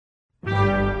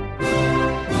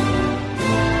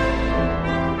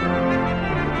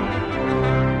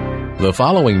The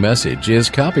following message is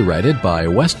copyrighted by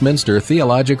Westminster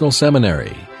Theological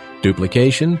Seminary.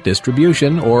 Duplication,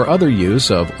 distribution, or other use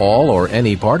of all or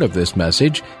any part of this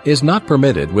message is not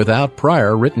permitted without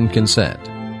prior written consent.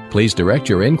 Please direct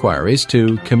your inquiries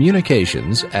to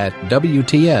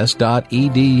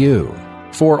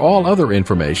communications@wts.edu. For all other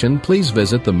information, please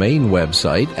visit the main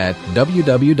website at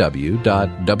www.wts.edu.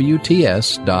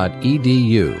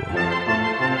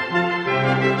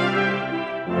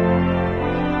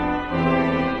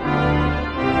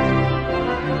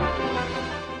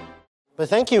 But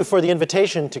thank you for the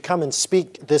invitation to come and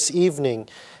speak this evening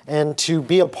and to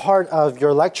be a part of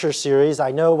your lecture series. I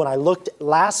know when I looked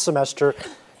last semester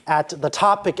at the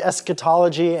topic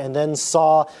eschatology and then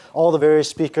saw all the various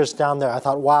speakers down there, I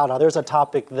thought, wow, now there's a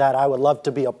topic that I would love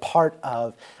to be a part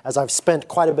of, as I've spent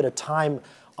quite a bit of time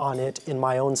on it in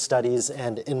my own studies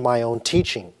and in my own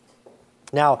teaching.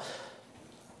 Now,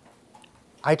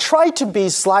 I tried to be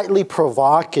slightly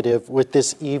provocative with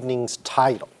this evening's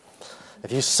title.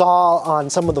 If you saw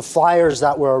on some of the flyers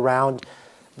that were around,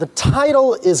 the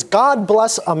title is God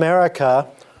Bless America,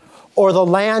 or the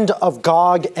Land of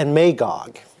Gog and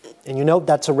Magog. And you note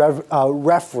that's a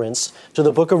reference to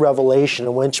the book of Revelation,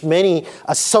 in which many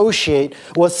associate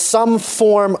with some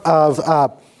form of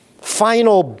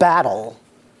final battle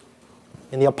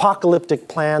in the apocalyptic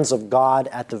plans of God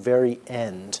at the very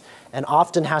end, and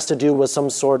often has to do with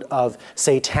some sort of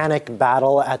satanic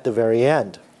battle at the very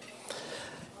end.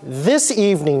 This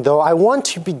evening, though, I want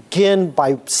to begin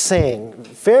by saying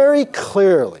very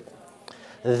clearly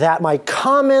that my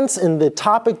comments in the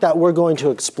topic that we're going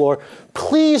to explore,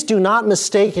 please do not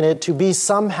mistake it to be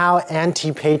somehow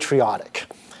anti-patriotic.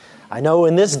 I know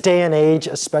in this day and age,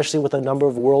 especially with a number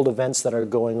of world events that are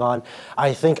going on,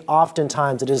 I think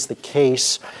oftentimes it is the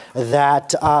case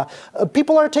that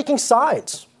people are taking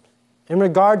sides in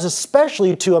regards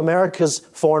especially to America's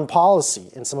foreign policy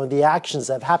and some of the actions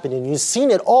that have happened. And you've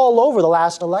seen it all over the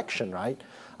last election, right?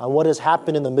 On what has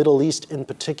happened in the Middle East in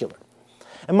particular.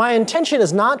 And my intention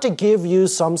is not to give you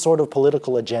some sort of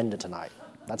political agenda tonight.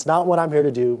 That's not what I'm here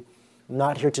to do. I'm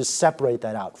not here to separate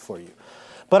that out for you.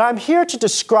 But I'm here to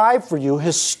describe for you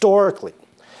historically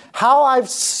how I've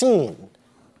seen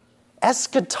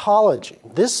eschatology,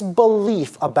 this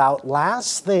belief about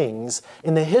last things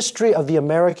in the history of the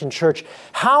American church,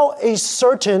 how a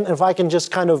certain, if I can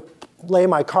just kind of lay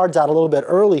my cards out a little bit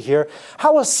early here,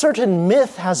 how a certain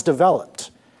myth has developed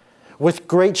with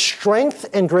great strength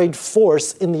and great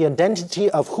force in the identity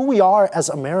of who we are as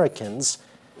Americans,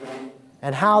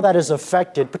 and how that has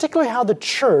affected, particularly how the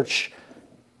church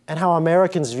and how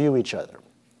Americans view each other.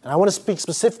 And I want to speak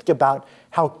specifically about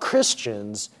how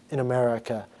Christians in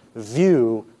America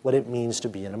view what it means to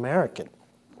be an American.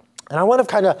 And I want to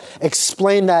kind of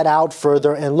explain that out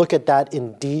further and look at that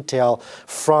in detail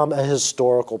from a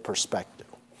historical perspective.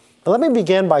 But let me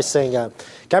begin by saying,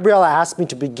 Gabriella asked me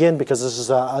to begin, because this is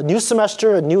a new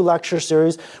semester, a new lecture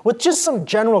series, with just some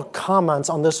general comments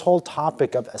on this whole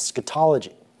topic of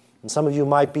eschatology. And some of you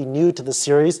might be new to the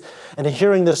series and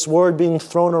hearing this word being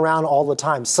thrown around all the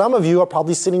time. Some of you are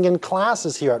probably sitting in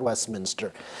classes here at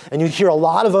Westminster, and you hear a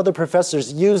lot of other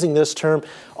professors using this term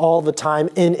all the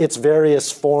time in its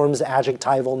various forms,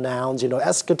 adjectival nouns,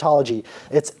 eschatology,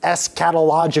 it's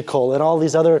eschatological, and all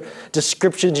these other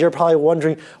descriptions. You're probably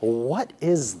wondering, what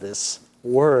is this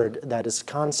word that is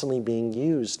constantly being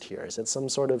used here? Is it some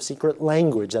sort of secret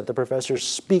language that the professors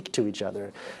speak to each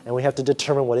other, and we have to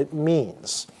determine what it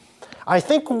means? I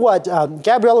think what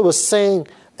Gabriella was saying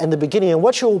in the beginning, and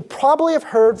what you'll probably have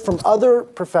heard from other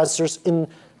professors in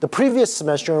the previous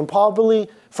semester, and probably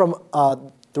from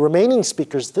the remaining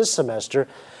speakers this semester,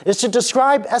 is to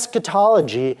describe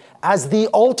eschatology as the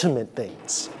ultimate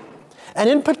things. And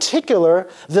in particular,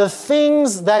 the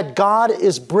things that God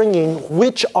is bringing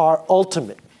which are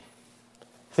ultimate.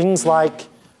 Things like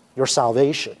your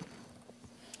salvation.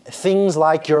 Things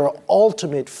like your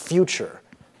ultimate future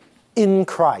in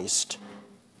Christ,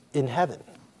 in heaven.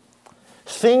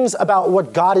 Things about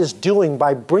what God is doing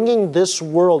by bringing this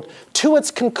world to its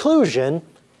conclusion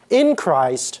in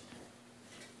Christ,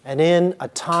 and in a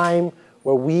time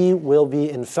where we will be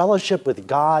in fellowship with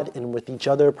God and with each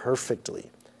other perfectly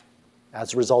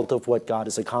as a result of what God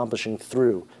is accomplishing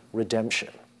through redemption.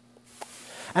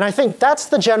 And I think that's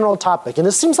the general topic. And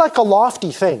it seems like a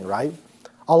lofty thing, right?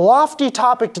 A lofty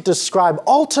topic to describe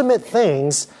ultimate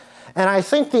things. And I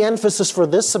think the emphasis for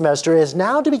this semester is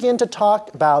now to begin to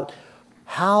talk about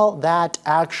how that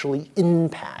actually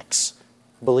impacts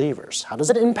believers. How does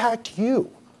it impact you?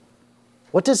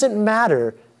 What does it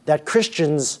matter that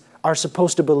Christians are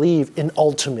supposed to believe in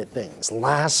ultimate things,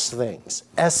 last things,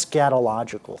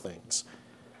 eschatological things?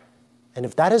 And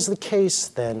if that is the case,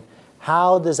 then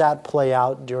How does that play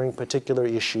out during particular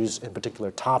issues and particular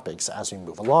topics as we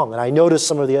move along? And I noticed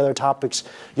some of the other topics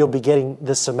you'll be getting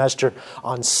this semester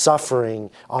on suffering,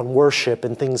 on worship,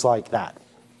 and things like that.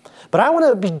 But I want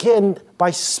to begin by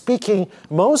speaking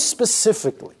most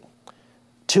specifically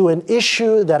to an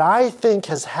issue that I think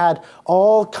has had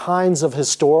all kinds of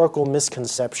historical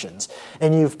misconceptions.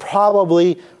 And you've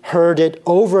probably heard it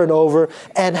over and over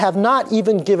and have not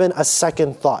even given a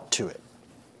second thought to it.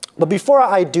 But before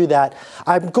I do that,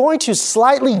 I'm going to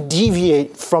slightly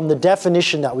deviate from the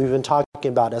definition that we've been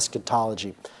talking about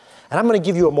eschatology. And I'm going to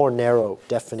give you a more narrow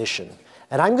definition.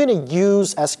 And I'm going to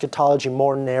use eschatology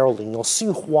more narrowly, and you'll see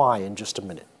why in just a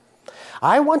minute.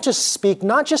 I want to speak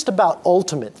not just about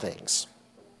ultimate things,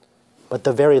 but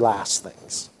the very last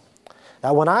things.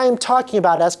 Now, when I am talking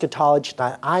about eschatology,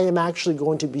 I am actually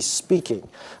going to be speaking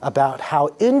about how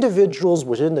individuals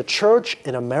within the church,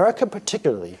 in America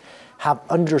particularly, have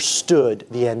understood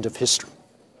the end of history.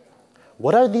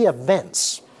 What are the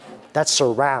events that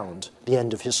surround the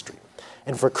end of history?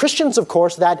 And for Christians, of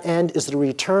course, that end is the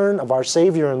return of our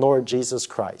Savior and Lord Jesus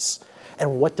Christ.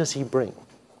 And what does he bring?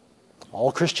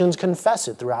 All Christians confess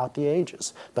it throughout the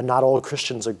ages, but not all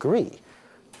Christians agree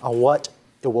on what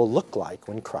it will look like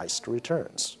when Christ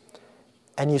returns.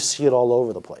 And you see it all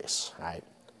over the place, right?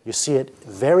 You see it,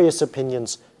 various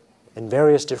opinions in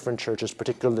various different churches,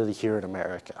 particularly here in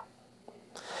America.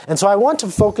 And so I want to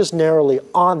focus narrowly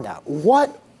on that.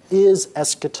 What is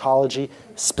eschatology,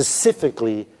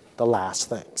 specifically the last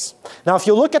things? Now, if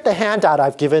you look at the handout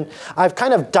I've given, I've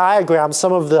kind of diagrammed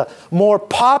some of the more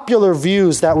popular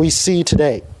views that we see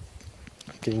today.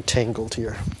 I'm getting tangled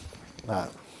here.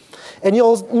 And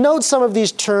you'll note some of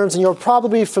these terms, and you're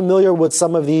probably familiar with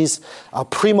some of these: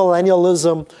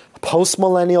 premillennialism,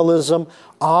 postmillennialism,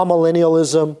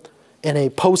 amillennialism, and a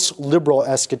post-liberal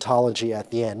eschatology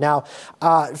at the end. Now,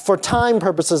 for time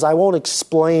purposes, I won't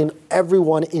explain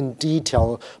everyone in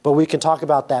detail, but we can talk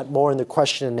about that more in the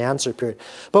question and answer period.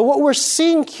 But what we're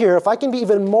seeing here, if I can be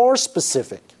even more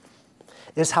specific,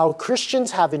 is how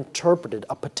Christians have interpreted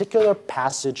a particular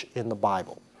passage in the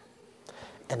Bible.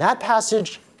 And that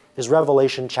passage is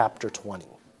Revelation chapter 20.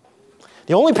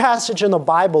 The only passage in the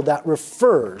Bible that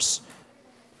refers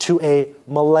to a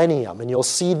millennium, and you'll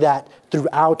see that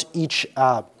throughout each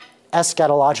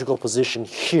eschatological position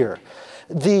here.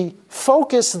 The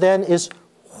focus then is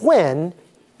when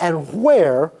and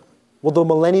where will the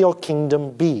millennial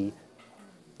kingdom be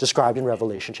described in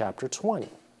Revelation chapter 20.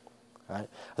 Right?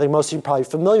 I think most of you are probably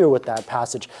familiar with that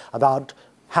passage about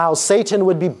how Satan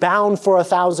would be bound for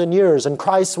 1,000 years and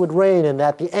Christ would reign, and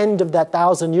at the end of that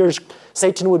 1,000 years,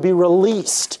 Satan would be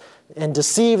released and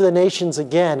deceive the nations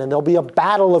again, and there'll be a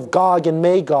battle of Gog and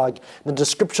Magog, the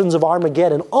descriptions of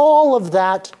Armageddon, all of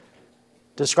that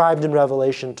described in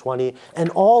Revelation 20, and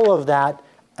all of that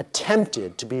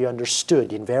attempted to be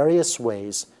understood in various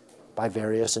ways by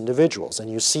various individuals. And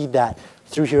you see that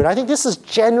through here. And I think this is,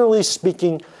 generally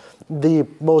speaking, the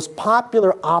most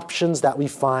popular options that we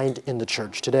find in the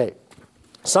church today.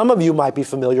 Some of you might be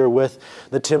familiar with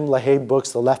the Tim LaHaye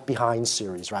books, the Left Behind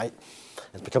series, right?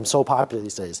 It's become so popular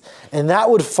these days. And that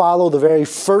would follow the very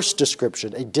first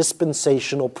description, a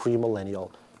dispensational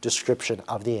premillennial description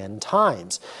of the end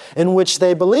times, in which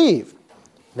they believe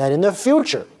that in the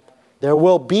future there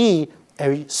will be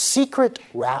a secret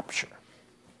rapture.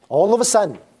 All of a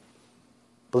sudden,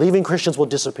 believing Christians will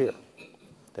disappear.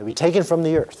 They'll be taken from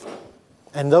the earth.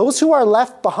 And those who are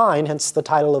left behind, hence the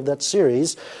title of that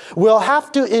series, will have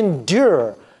to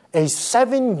endure a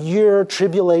 7-year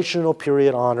tribulational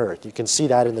period on earth. You can see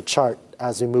that in the chart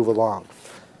as we move along.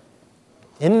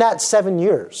 In that 7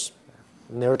 years,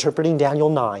 and they're interpreting Daniel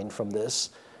 9 from this,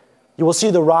 you will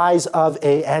see the rise of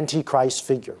an antichrist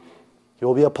figure. He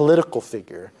will be a political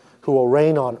figure who will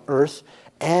reign on earth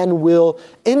and will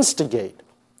instigate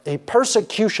a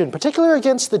persecution, particularly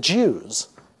against the Jews,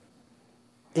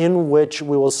 in which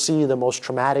we will see the most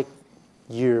traumatic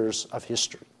years of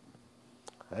history.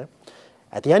 Okay?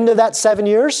 At the end of that 7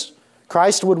 years,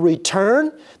 Christ would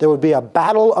return. There would be a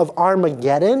battle of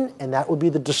Armageddon, and that would be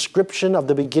the description of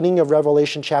the beginning of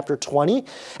Revelation chapter 20.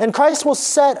 And Christ will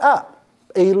set up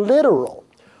a literal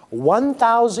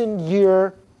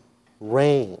 1,000-year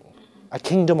reign, a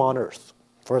kingdom on earth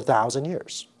for 1,000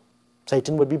 years.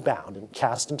 Satan would be bound and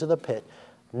cast into the pit,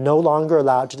 no longer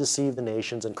allowed to deceive the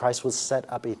nations, and Christ will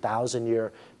set up a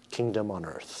 1,000-year kingdom on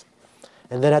earth.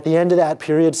 And then at the end of that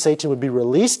period, Satan would be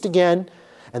released again,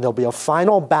 and there'll be a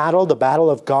final battle, the battle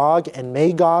of Gog and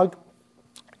Magog,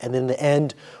 and then the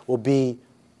end will be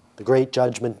the great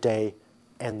judgment day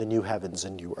and the new heavens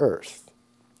and new earth.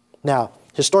 Now,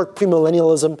 Historic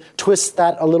premillennialism twists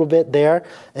that a little bit there.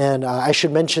 And I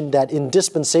should mention that in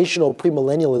dispensational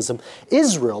premillennialism,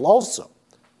 Israel also,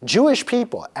 Jewish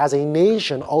people as a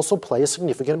nation also play a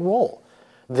significant role.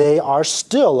 They are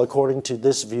still, according to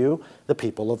this view, the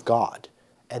people of God.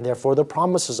 And therefore the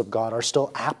promises of God are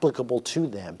still applicable to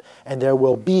them. And there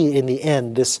will be, in the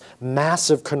end, this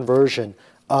massive conversion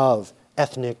of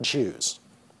ethnic Jews.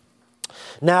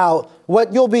 Now,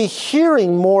 what you'll be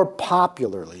hearing more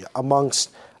popularly amongst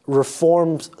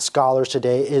Reformed scholars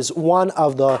today is one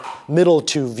of the middle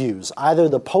two views, either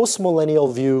the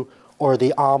postmillennial view or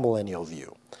the amillennial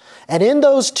view. And in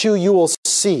those two, you will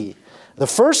see the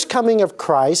first coming of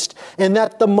Christ, and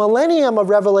that the millennium of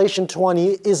Revelation 20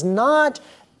 is not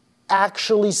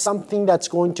actually something that's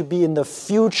going to be in the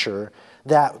future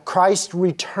that Christ's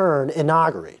return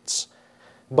inaugurates,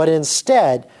 but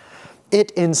instead,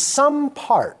 it in some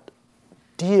part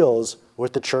deals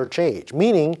with the church age,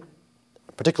 meaning,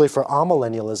 particularly for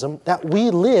amillennialism, that we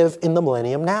live in the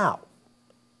millennium now.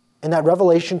 And that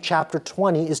Revelation chapter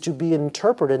 20 is to be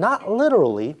interpreted not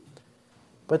literally,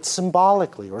 but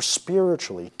symbolically or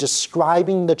spiritually,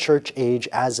 describing the church age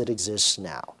as it exists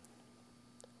now.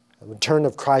 The return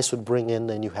of Christ would bring in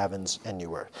the new heavens and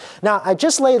new earth. Now, I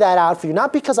just lay that out for you,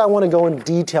 not because I want to go in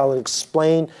detail and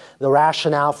explain the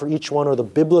rationale for each one or the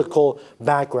biblical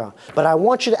background, but I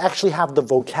want you to actually have the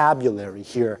vocabulary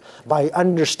here by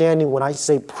understanding when I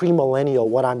say premillennial,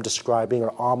 what I'm describing,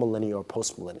 or amillennial or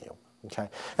postmillennial. Okay?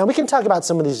 And we can talk about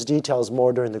some of these details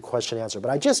more during the question and answer,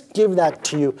 but I just give that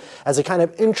to you as a kind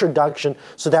of introduction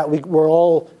so that we're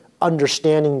all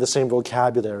understanding the same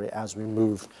vocabulary as we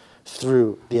move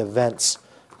through the events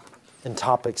and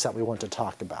topics that we want to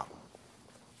talk about.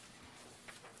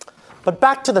 But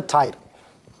back to the title.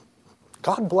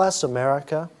 God bless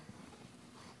America,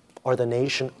 or the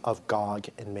nation of Gog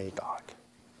and Magog.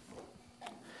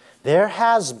 There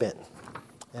has been,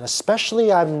 and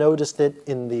especially I've noticed it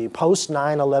in the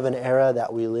post-9/11 era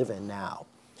that we live in now,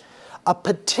 a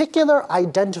particular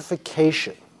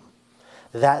identification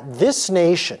that this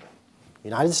nation,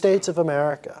 United States of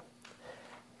America,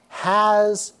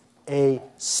 has a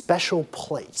special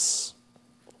place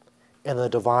in the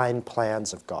divine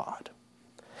plans of God.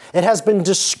 It has been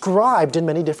described in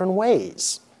many different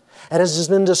ways. It has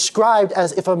been described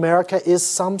as if America is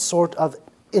some sort of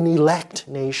an elect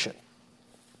nation,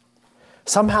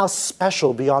 somehow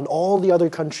special beyond all the other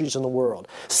countries in the world.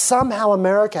 Somehow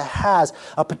America has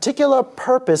a particular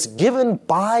purpose given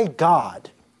by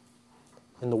God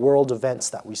in the world events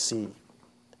that we see.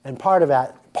 And part of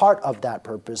that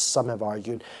purpose, some have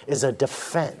argued, is a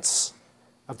defense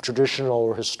of traditional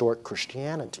or historic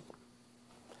Christianity.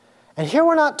 And here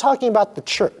we're not talking about the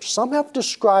church. Some have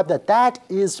described that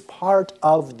is part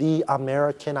of the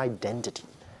American identity.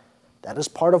 That is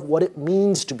part of what it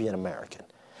means to be an American,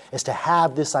 is to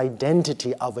have this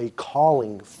identity of a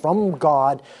calling from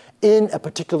God in a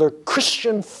particular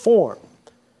Christian form.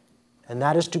 And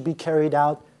that is to be carried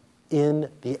out in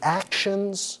the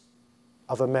actions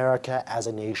of America as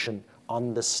a nation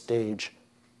on the stage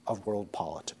of world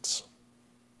politics.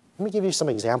 Let me give you some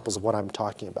examples of what I'm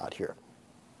talking about here.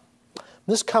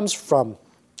 This comes from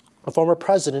a former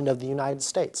president of the United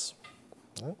States.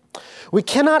 We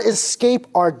cannot escape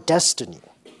our destiny,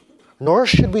 nor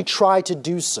should we try to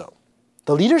do so.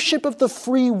 The leadership of the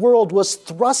free world was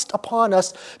thrust upon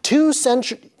us 2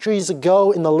 centuries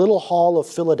ago in the Little Hall of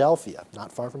Philadelphia,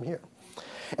 not far from here.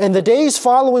 In the days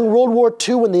following World War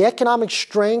II, when the economic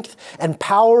strength and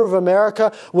power of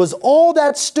America was all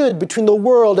that stood between the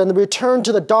world and the return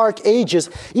to the Dark Ages,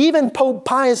 even Pope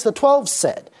Pius XII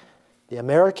said, "The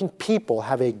American people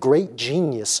have a great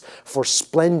genius for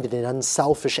splendid and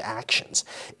unselfish actions.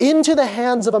 Into the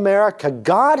hands of America,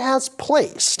 God has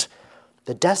placed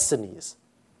the destinies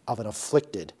of an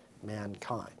afflicted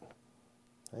mankind."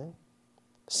 Okay?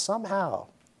 Somehow,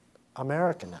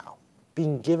 America now,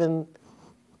 being given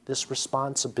this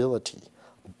responsibility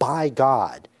by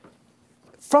God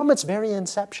from its very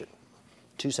inception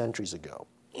 2 centuries ago.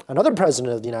 Another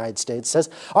president of the United States says,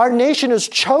 "Our nation is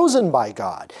chosen by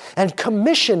God and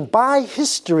commissioned by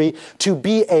history to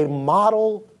be a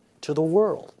model to the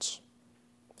world."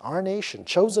 Our nation,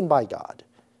 chosen by God,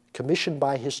 commissioned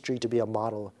by history to be a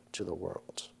model to the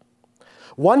world.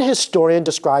 One historian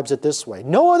describes it this way: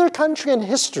 "No other country in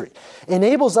history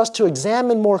enables us to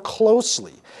examine more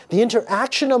closely the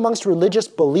interaction amongst religious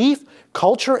belief,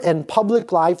 culture, and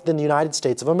public life than the United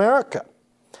States of America.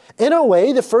 In a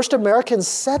way, the first American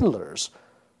settlers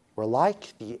were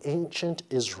like the ancient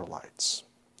Israelites.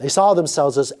 They saw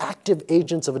themselves as active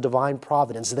agents of a divine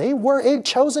providence. They were a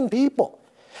chosen people.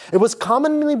 It was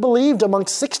commonly believed among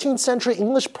 16th century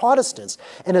English Protestants,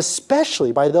 and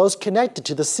especially by those connected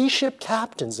to the sea ship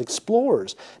captains,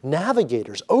 explorers,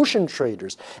 navigators, ocean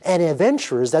traders, and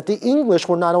adventurers, that the English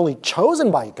were not only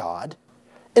chosen by God,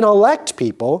 an elect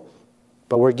people,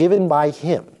 but were given by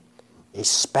Him a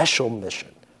special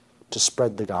mission to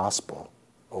spread the gospel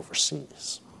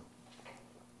overseas.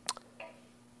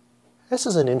 This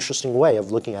is an interesting way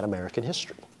of looking at American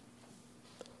history.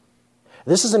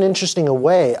 This is an interesting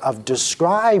way of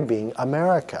describing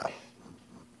America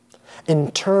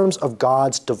in terms of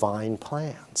God's divine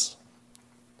plans.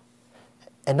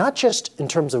 And not just in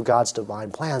terms of God's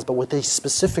divine plans, but with a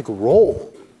specific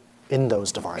role in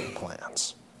those divine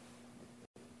plans.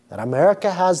 That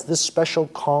America has this special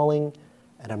calling,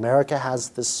 and America has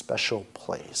this special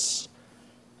place.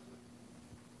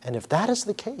 And if that is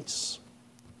the case,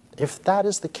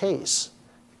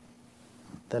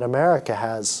 then America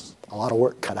has a lot of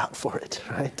work cut out for it,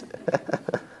 right?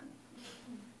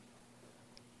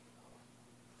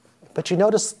 But you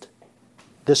noticed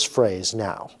this phrase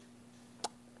now.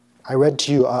 I read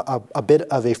to you a bit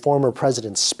of a former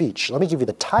president's speech. Let me give you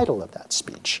the title of that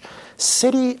speech.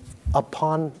 City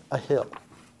Upon a Hill.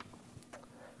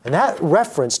 And that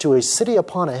reference to a city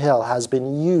upon a hill has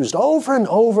been used over and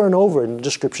over and over in the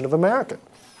description of America.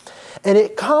 And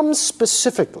it comes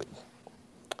specifically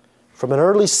from an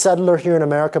early settler here in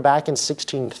America back in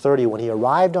 1630 when he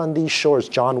arrived on these shores,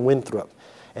 John Winthrop,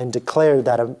 and declared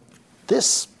that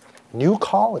this new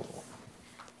colony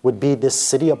would be this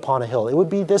city upon a hill. It would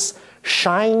be this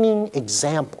shining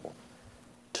example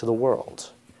to the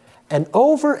world. And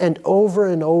over and over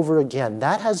and over again,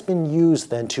 that has been used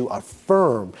then to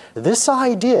affirm this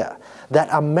idea that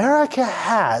America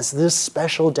has this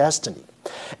special destiny.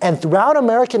 And throughout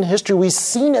American history, we've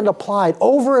seen it applied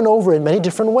over and over in many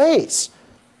different ways.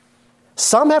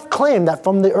 Some have claimed that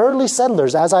from the early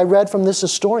settlers, as I read from this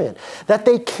historian, that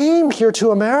they came here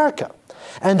to America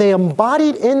and they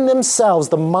embodied in themselves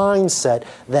the mindset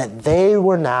that they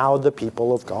were now the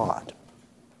people of God.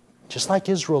 Just like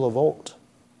Israel of old.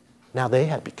 Now they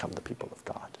had become the people of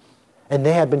God. And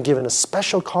they had been given a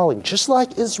special calling, just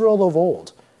like Israel of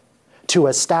old, to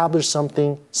establish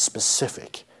something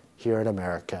specific here in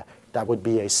America that would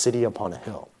be a city upon a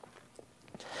hill.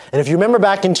 And if you remember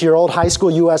back into your old high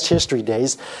school U.S. history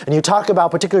days, and you talk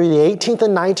about particularly the 18th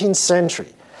and 19th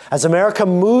century, as America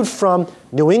moved from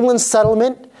New England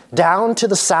settlement down to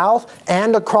the south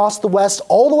and across the west,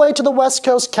 all the way to the west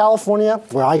coast, California,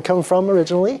 where I come from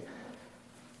originally,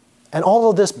 and all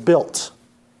of this built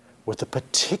with a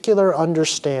particular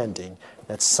understanding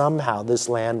that somehow this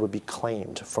land would be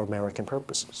claimed for American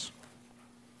purposes.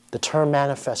 The term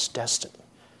manifest destiny,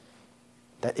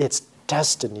 that its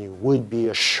destiny would be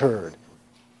assured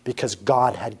because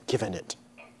God had given it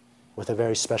with a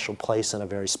very special place and a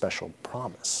very special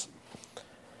promise.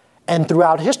 And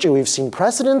throughout history, we've seen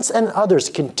presidents and others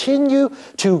continue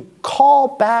to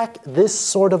call back this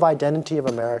sort of identity of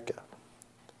America,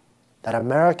 that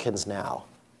Americans now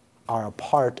are a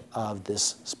part of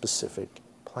this specific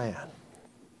plan.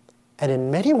 And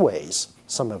in many ways,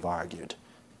 some have argued,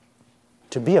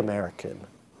 to be American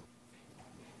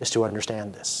is to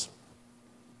understand this.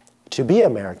 To be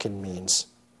American means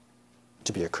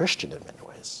to be a Christian in many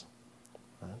ways.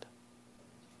 Right?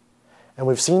 And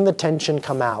we've seen the tension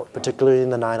come out, particularly in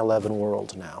the 9/11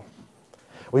 world now.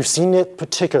 We've seen it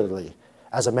particularly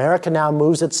as America now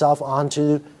moves itself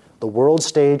onto the world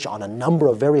stage on a number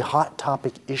of very hot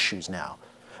topic issues now,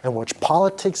 in which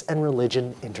politics and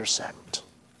religion intersect.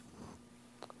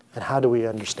 And how do we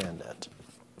understand that?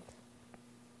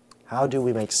 How do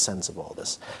we make sense of all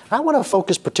this? I want to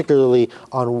focus particularly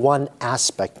on one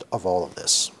aspect of all of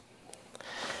this.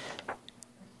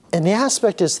 And the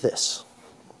aspect is this.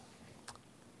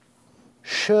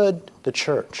 Should the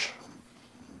church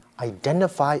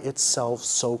identify itself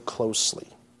so closely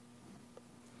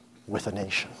with a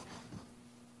nation?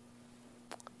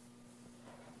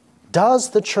 Does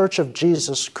the Church of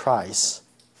Jesus Christ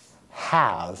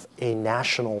have a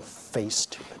national face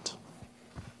to it?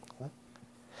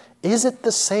 Is it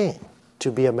the same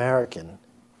to be American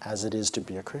as it is to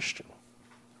be a Christian?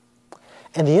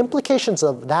 And the implications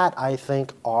of that, I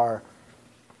think, are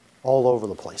all over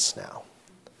the place now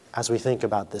as we think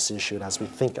about this issue and as we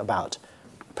think about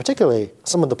particularly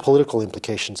some of the political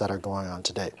implications that are going on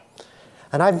today.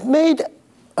 And I've made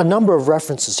a number of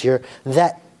references here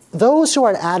that those who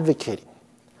are advocating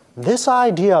this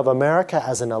idea of America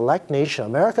as an elect nation,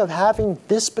 America having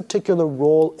this particular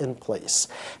role in place,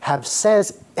 have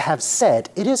said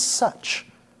it is such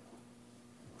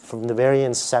from the very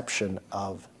inception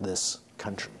of this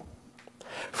country.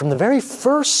 From the very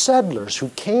first settlers who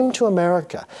came to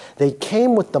America, they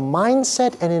came with the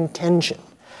mindset and intention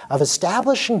of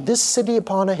establishing this city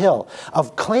upon a hill,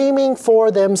 of claiming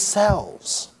for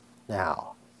themselves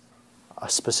now a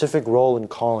specific role and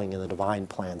calling in the divine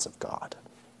plans of God.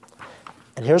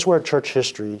 And here's where church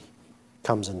history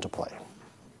comes into play.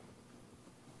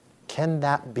 Can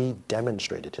that be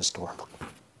demonstrated historically?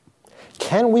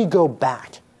 Can we go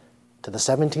back to the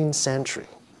 17th century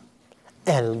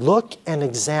and look and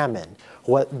examine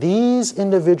what these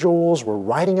individuals were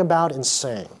writing about and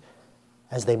saying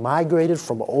as they migrated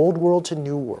from old world to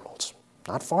new world,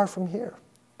 not far from here?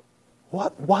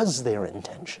 What was their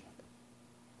intention?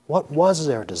 What was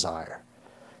their desire?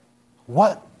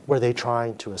 What were they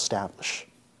trying to establish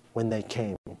when they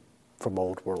came from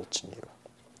old world to new?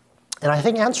 And I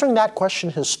think answering that question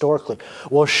historically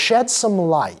will shed some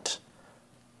light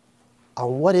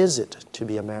on what is it to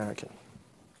be American.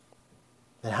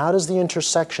 And how does the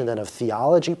intersection then of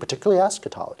theology, particularly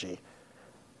eschatology,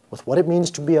 with what it means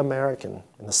to be American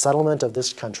in the settlement of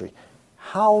this country,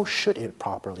 how should it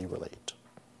properly relate?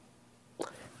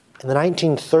 In the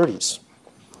 1930s,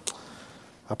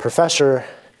 a professor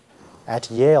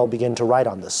at Yale began to write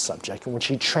on this subject, in which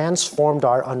he transformed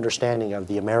our understanding of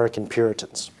the American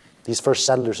Puritans, these first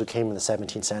settlers who came in the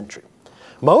 17th century.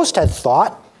 Most had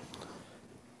thought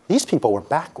these people were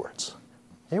backwards.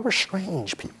 They were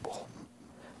strange people.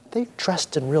 They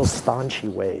dressed in real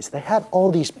staunchy ways. They had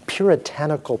all these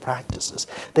puritanical practices.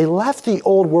 They left the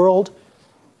old world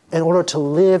in order to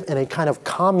live in a kind of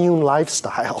commune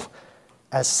lifestyle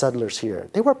as settlers here.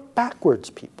 They were backwards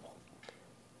people.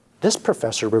 This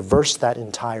professor reversed that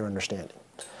entire understanding.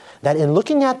 That in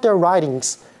looking at their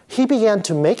writings, he began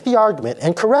to make the argument,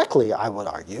 and correctly, I would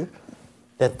argue,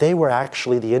 that they were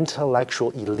actually the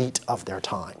intellectual elite of their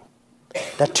time.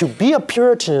 That to be a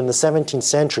Puritan in the 17th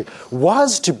century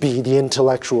was to be the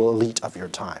intellectual elite of your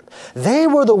time. They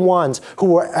were the ones who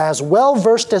were as well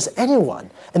versed as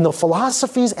anyone in the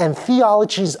philosophies and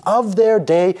theologies of their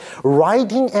day,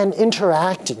 writing and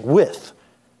interacting with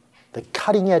the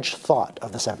cutting-edge thought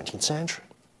of the 17th century.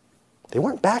 They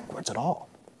weren't backwards at all.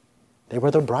 They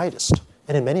were the brightest.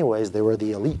 And in many ways, they were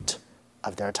the elite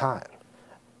of their time.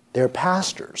 Their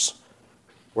pastors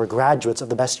were graduates of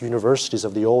the best universities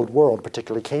of the old world,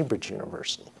 particularly Cambridge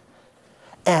University.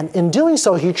 And in doing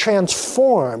so, he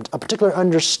transformed a particular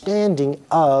understanding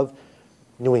of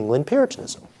New England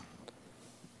Puritanism.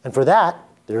 And for that,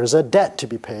 there is a debt to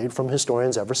be paid from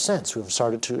historians ever since who have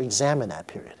started to examine that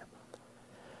period.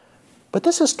 But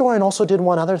this historian also did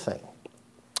one other thing.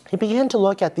 He began to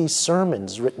look at these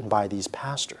sermons written by these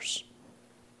pastors,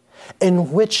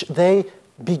 in which they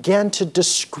began to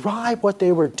describe what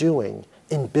they were doing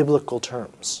in biblical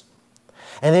terms.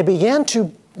 And he began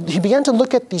to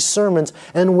look at these sermons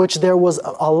in which there was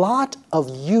a lot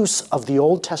of use of the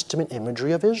Old Testament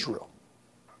imagery of Israel.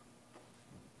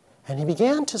 And he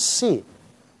began to see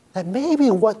that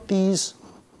maybe what these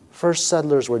first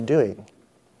settlers were doing,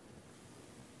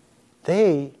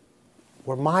 they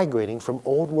were migrating from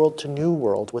old world to new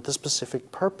world with a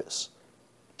specific purpose,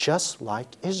 just like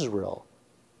Israel,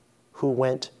 who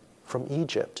went from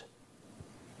Egypt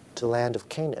to the land of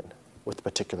Canaan with a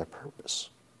particular purpose.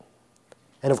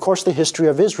 And of course, the history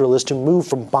of Israel is to move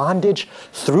from bondage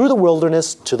through the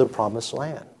wilderness to the promised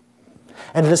land.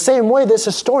 And in the same way, this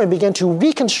historian began to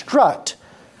reconstruct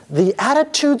the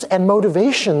attitudes and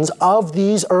motivations of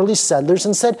these early settlers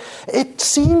and said, it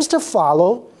seems to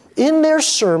follow in their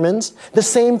sermons the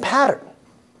same pattern.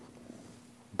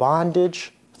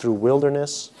 Bondage through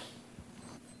wilderness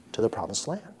to the promised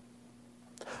land.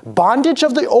 Bondage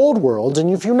of the old world, and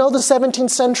if you know the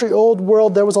 17th century old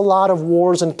world, there was a lot of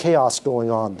wars and chaos going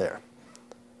on there.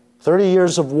 30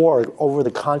 years of war over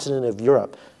the continent of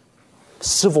Europe,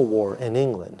 civil war in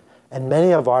England, and many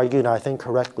have argued, I think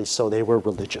correctly so, they were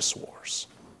religious wars.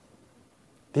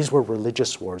 These were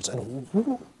religious wars, and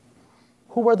who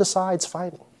were the sides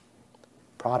fighting?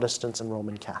 Protestants and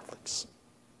Roman Catholics,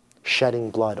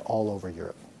 shedding blood all over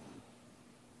Europe.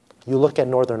 You look at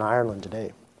Northern Ireland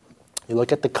today, you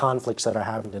look at the conflicts that are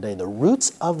happening today, the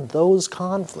roots of those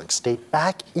conflicts date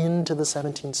back into the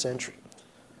 17th century.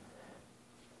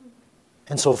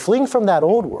 And so fleeing from that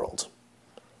old world,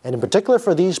 and in particular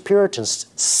for these Puritans,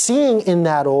 seeing in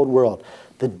that old world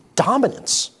the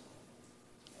dominance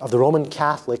of the Roman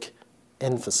Catholic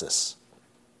emphasis.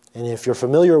 And if you're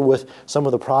familiar with some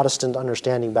of the Protestant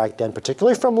understanding back then,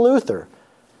 particularly from Luther,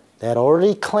 they had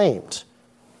already claimed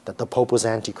that the Pope was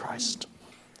Antichrist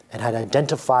and had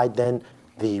identified then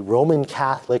the Roman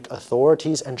Catholic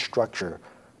authorities and structure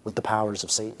with the powers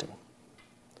of Satan.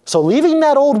 So leaving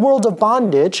that old world of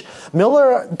bondage,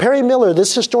 Perry Miller,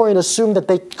 this historian, assumed that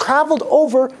they traveled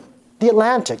over the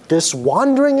Atlantic, this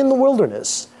wandering in the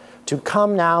wilderness, to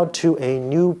come now to a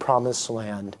new promised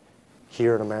land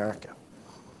here in America.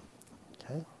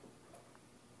 Okay?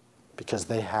 Because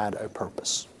they had a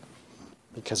purpose.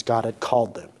 Because God had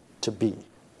called them to be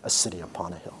a city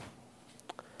upon a hill.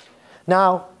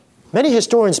 Now, many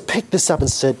historians picked this up and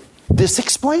said, this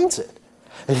explains it.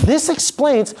 This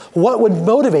explains what would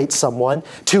motivate someone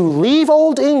to leave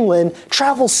Old England,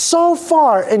 travel so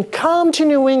far, and come to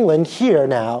New England here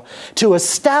now to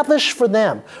establish for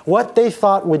them what they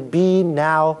thought would be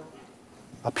now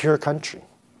a pure country.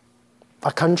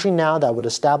 A country now that would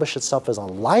establish itself as a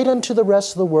light unto the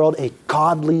rest of the world, a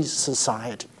godly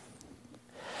society.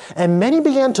 And many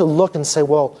began to look and say,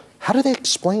 well, how do they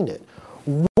explain it?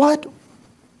 What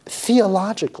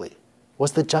theologically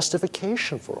was the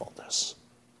justification for all this?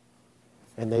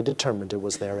 And they determined it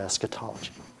was their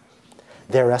eschatology.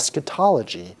 Their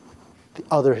eschatology, the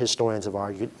other historians have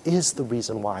argued, is the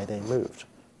reason why they moved.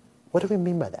 What do we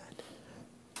mean by that?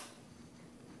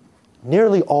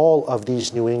 Nearly all of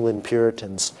these New England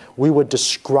Puritans, we would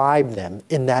describe them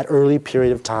in that early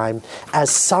period of time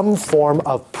as some form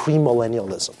of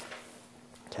premillennialism.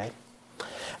 Okay?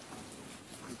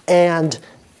 And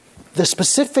the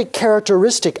specific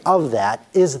characteristic of that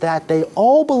is that they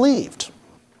all believed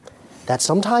that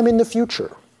sometime in the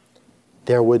future,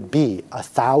 there would be a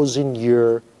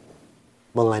 1,000-year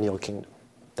millennial kingdom.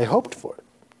 They hoped for it.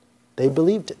 They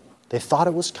believed it. They thought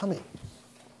it was coming.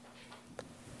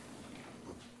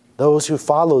 Those who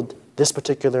followed this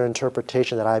particular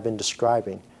interpretation that I've been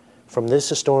describing, from this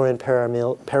historian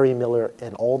Perry Miller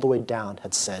and all the way down,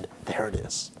 had said, there it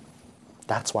is.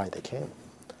 That's why they came.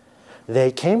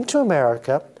 They came to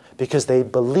America because they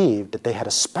believed that they had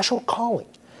a special calling,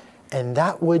 and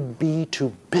that would be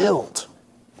to build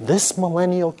this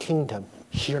millennial kingdom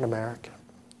here in America.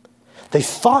 They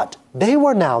thought they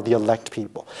were now the elect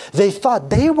people. They thought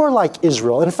they were like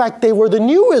Israel. In fact, they were the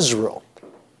new Israel.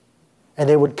 And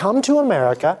they would come to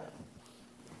America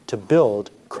to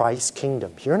build Christ's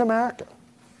kingdom here in America.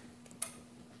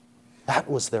 That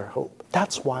was their hope.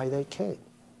 That's why they came.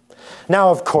 Now,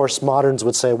 of course, moderns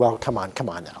would say, well, come on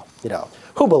now.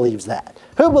 Who believes that?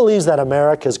 Who believes that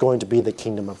America is going to be the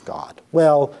kingdom of God?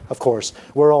 Well, of course,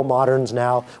 we're all moderns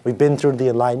now. We've been through the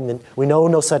Enlightenment. We know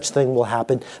no such thing will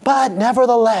happen. But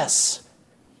nevertheless,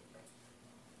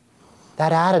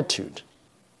 that attitude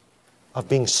of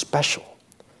being special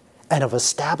and of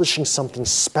establishing something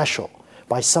special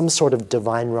by some sort of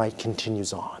divine right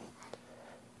continues on.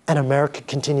 And America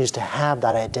continues to have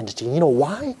that identity. You know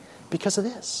why? Because of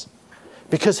this.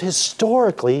 Because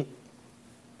historically,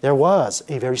 there was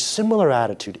a very similar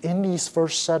attitude in these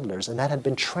first settlers, and that had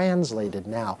been translated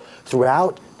now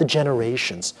throughout the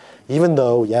generations. Even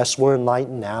though, yes, we're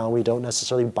enlightened now, we don't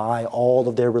necessarily buy all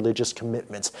of their religious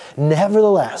commitments.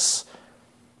 Nevertheless,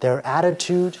 their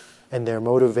attitude and their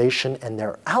motivation and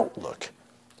their outlook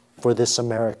for this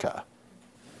America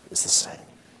is the same.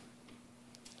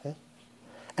 Okay?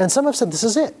 And some have said this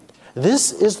is it.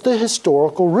 This is the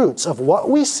historical roots of what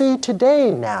we see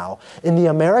today now in the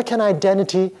American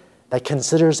identity that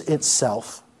considers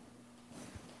itself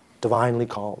divinely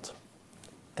called,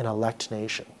 an elect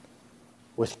nation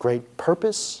with great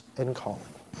purpose and calling.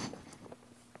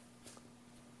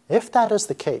 If that is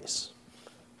the case,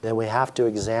 then we have to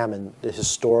examine the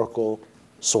historical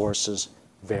sources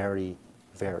very,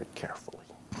 very carefully.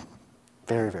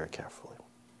 Very, very carefully.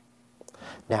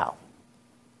 Now,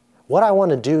 what I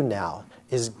want to do now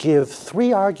is give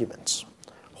 3 arguments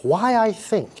why I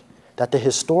think that the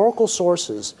historical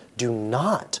sources do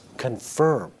not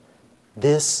confirm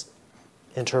this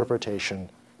interpretation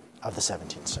of the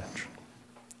 17th century.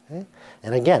 Okay?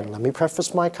 And again, let me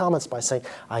preface my comments by saying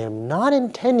I am not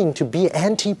intending to be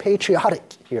anti-patriotic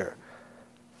here,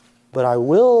 but I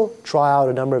will try out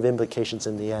a number of implications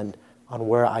in the end on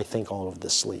where I think all of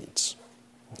this leads.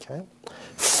 Okay?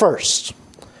 First,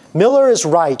 Miller is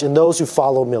right, and those who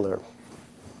follow Miller.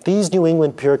 These New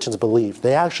England Puritans believed,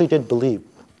 they actually did believe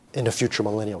in a future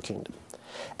millennial kingdom.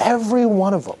 Every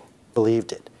one of them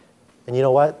believed it. And you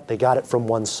know what? They got it from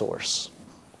one source.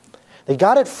 They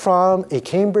got it from a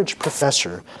Cambridge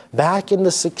professor back in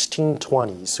the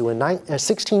 1620s, who in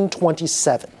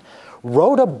 1627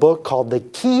 wrote a book called The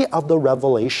Key of the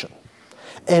Revelation,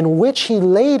 in which he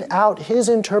laid out his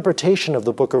interpretation of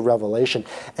the book of Revelation,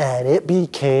 and it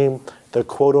became the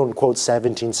quote-unquote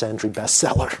 17th century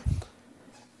bestseller.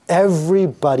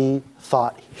 Everybody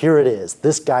thought, here it is.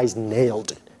 This guy's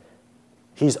nailed it.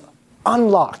 He's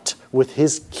unlocked with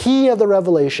his key of the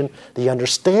revelation, the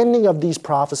understanding of these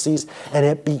prophecies, and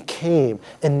it became,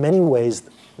 in many ways,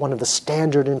 one of the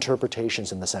standard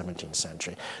interpretations in the 17th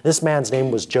century. This man's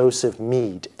name was Joseph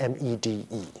Mede,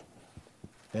 M-E-D-E.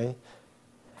 Okay?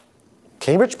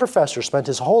 Cambridge professor, spent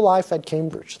his whole life at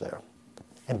Cambridge there,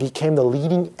 and became the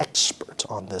leading expert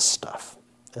on this stuff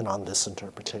and on this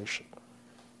interpretation.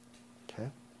 Okay?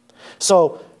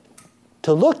 So,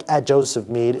 to look at Joseph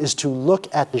Mede is to look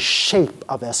at the shape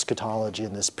of eschatology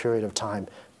in this period of time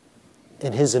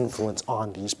and his influence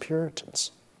on these Puritans.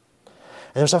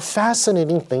 And there's a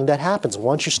fascinating thing that happens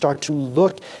once you start to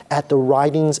look at the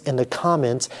writings and the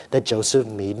comments that Joseph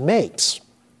Mede makes.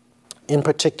 In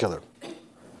particular,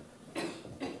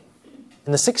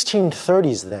 in the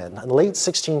 1630s then, in the late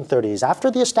 1630s,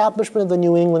 after the establishment of the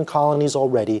New England colonies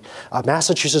already,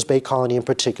 Massachusetts Bay Colony in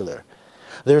particular,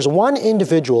 there's one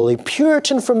individual, a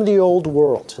Puritan from the Old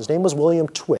World. His name was William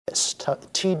Twiss,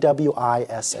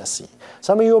 T-W-I-S-S-E.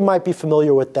 Some of you might be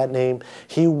familiar with that name.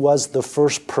 He was the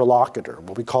first prolocutor,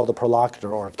 what we call the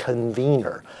prolocutor or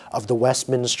convener of the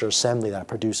Westminster Assembly that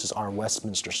produces our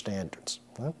Westminster Standards.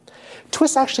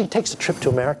 Twiss actually takes a trip to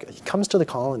America. He comes to the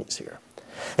colonies here.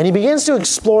 And he begins to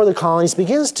explore the colonies,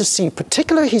 begins to see,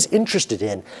 particularly he's interested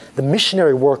in the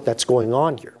missionary work that's going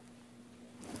on here.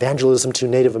 Evangelism to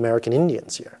Native American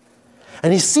Indians here.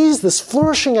 And he sees this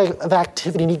flourishing of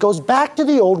activity, and he goes back to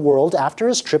the Old World after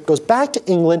his trip, goes back to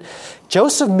England.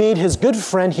 Joseph Mede, his good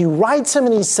friend, he writes him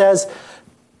and he says,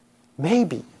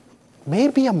 maybe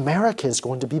America is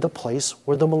going to be the place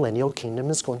where the millennial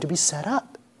kingdom is going to be set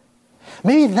up.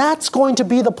 Maybe that's going to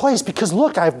be the place, because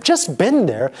look, I've just been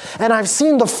there, and I've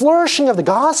seen the flourishing of the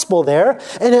gospel there,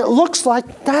 and it looks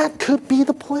like that could be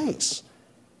the place.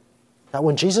 That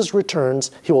when Jesus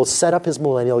returns, he will set up his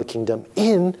millennial kingdom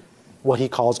in what he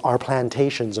calls our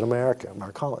plantations in America,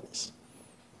 our colonies.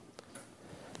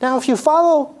 Now, if you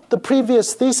follow the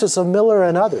previous thesis of Miller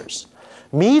and others,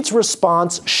 Mede's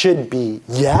response should be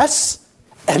yes,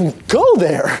 and go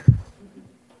there.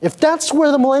 If that's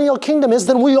where the millennial kingdom is,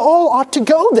 then we all ought to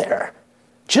go there.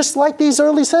 Just like these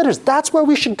early settlers, that's where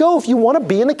we should go if you want to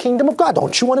be in the kingdom of God.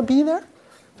 Don't you want to be there?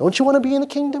 Don't you want to be in the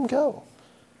kingdom? Go.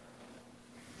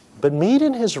 But Mede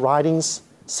in his writings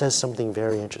says something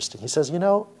very interesting. He says,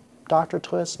 Dr.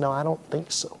 Twiss, no, I don't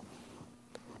think so.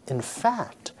 In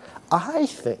fact, I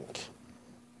think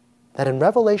that in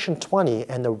Revelation 20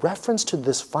 and the reference to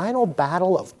this final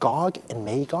battle of Gog and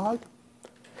Magog,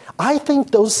 I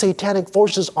think those satanic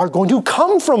forces are going to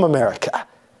come from America.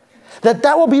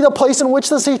 That will be the place in which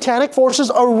the satanic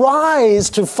forces arise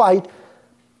to fight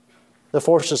the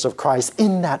forces of Christ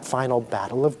in that final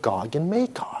battle of Gog and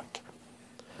Magog.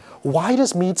 Why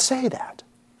does Mede say that?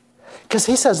 Because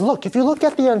he says, look, if you look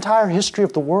at the entire history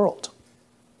of the world,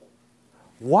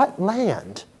 what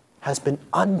land has been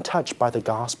untouched by the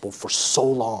gospel for so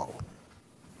long?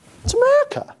 It's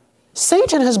America.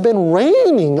 Satan has been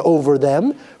reigning over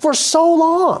them for so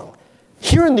long.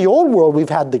 Here in the old world, we've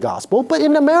had the gospel, but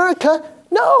in America,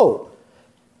 no.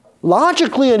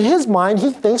 Logically, in his mind,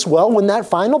 he thinks, well, when that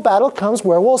final battle comes,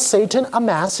 where will Satan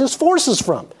amass his forces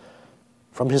from?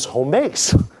 From his home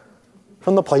base.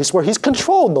 From the place where he's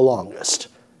controlled the longest,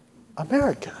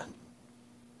 America.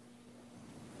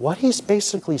 What he's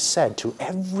basically said to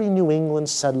every New England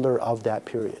settler of that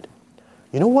period,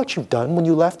 you know what you've done when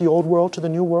you left the old world to the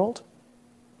new world?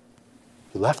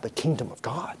 You left the kingdom of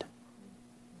God.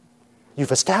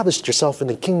 You've established yourself in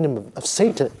the kingdom of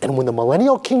Satan, and when the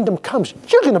millennial kingdom comes,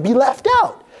 you're going to be left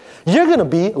out. You're going to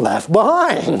be left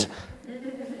behind.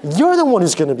 You're the one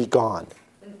who's going to be gone.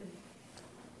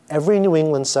 Every New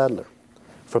England settler,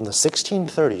 from the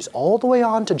 1630s all the way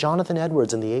on to Jonathan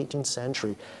Edwards in the 18th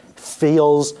century,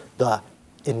 feels the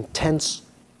intense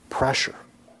pressure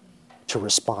to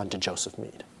respond to Joseph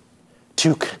Mede,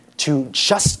 to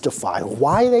justify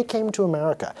why they came to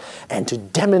America, and to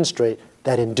demonstrate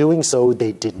that in doing so,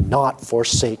 they did not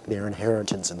forsake their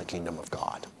inheritance in the kingdom of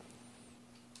God.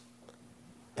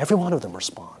 Every one of them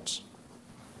responds.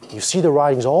 You see the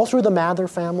writings all through the Mather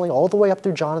family, all the way up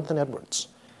through Jonathan Edwards.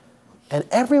 And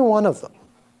every one of them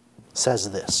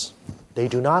says this. They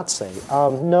do not say,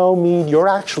 no, Mede, you're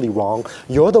actually wrong.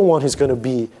 You're the one who's going to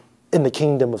be in the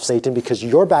kingdom of Satan because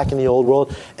you're back in the old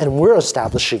world and we're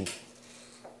establishing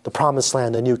the promised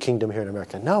land, the new kingdom here in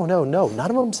America. No. None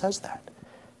of them says that.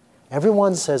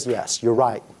 Everyone says, yes, you're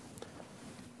right.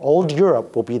 Old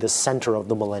Europe will be the center of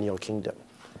the millennial kingdom.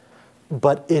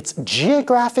 But its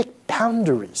geographic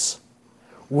boundaries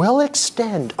will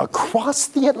extend across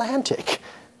the Atlantic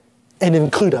and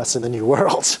include us in the new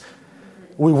world.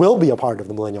 We will be a part of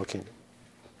the millennial kingdom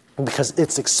because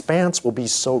its expanse will be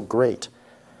so great.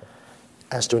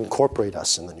 as to incorporate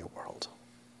us in the new world.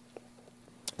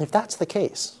 If that's the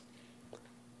case,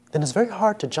 then it's very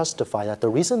hard to justify that the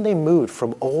reason they moved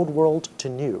from old world to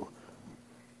new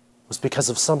was because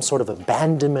of some sort of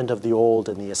abandonment of the old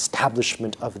and the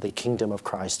establishment of the kingdom of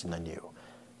Christ in the new.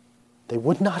 They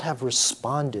would not have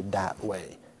responded that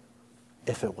way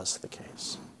if it was the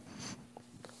case.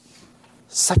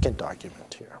 Second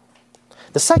argument here.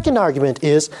 The second argument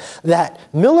is that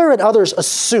Miller and others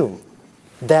assume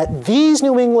that these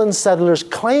New England settlers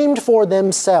claimed for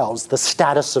themselves the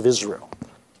status of Israel.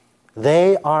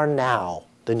 They are now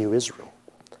the new Israel.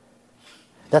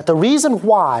 That the reason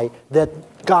why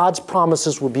that God's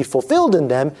promises will be fulfilled in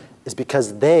them is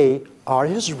because they are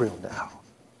Israel now.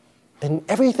 And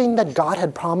everything that God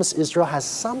had promised Israel has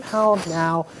somehow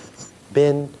now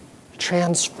been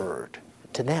transferred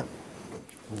to them.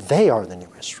 They are the new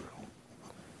Israel.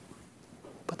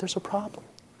 But there's a problem.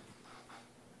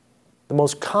 The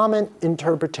most common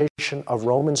interpretation of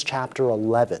Romans chapter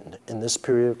 11 in this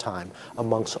period of time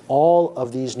amongst all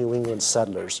of these New England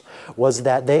settlers was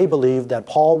that they believed that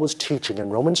Paul was teaching in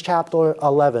Romans chapter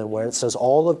 11, where it says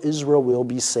all of Israel will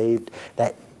be saved,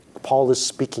 that Paul is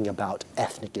speaking about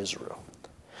ethnic Israel.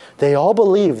 They all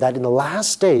believe that in the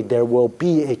last day there will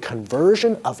be a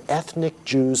conversion of ethnic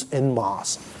Jews en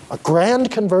masse, a grand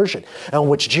conversion in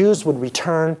which Jews would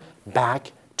return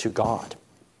back to God.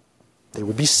 They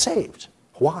would be saved.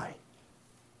 Why?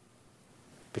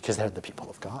 Because they're the people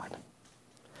of God.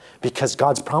 Because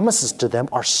God's promises to them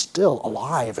are still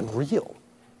alive and real,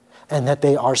 and that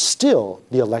they are still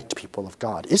the elect people of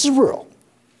God. Israel.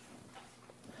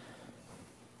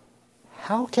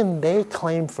 How can they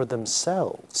claim for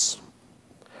themselves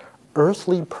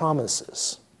earthly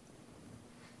promises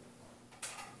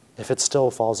if it still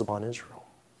falls upon Israel?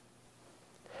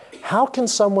 How can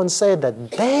someone say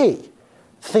that they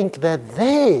think that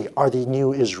they are the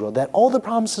new Israel, that all the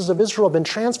promises of Israel have been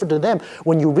transferred to them?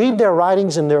 When you read their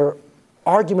writings and their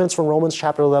arguments from Romans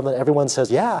chapter 11, everyone says,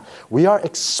 yeah, we are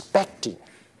expecting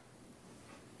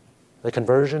the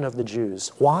conversion of the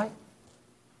Jews. Why?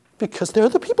 Because they're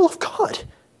the people of God.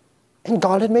 And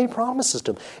God had made promises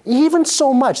to them. Even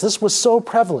so much, this was so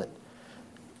prevalent,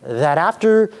 that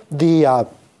after the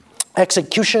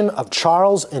execution of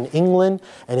Charles in England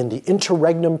and in the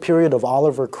interregnum period of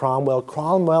Oliver Cromwell,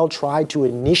 Cromwell tried to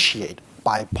initiate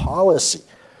by policy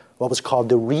what was called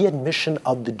the readmission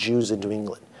of the Jews into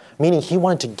England. Meaning he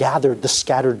wanted to gather the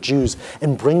scattered Jews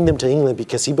and bring them to England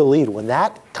because he believed when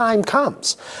that time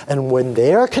comes and when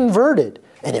they are converted,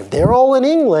 and if they're all in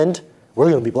England, we're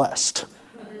going to be blessed.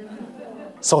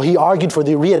 So he argued for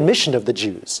the readmission of the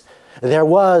Jews. There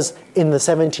was, in the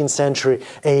 17th century,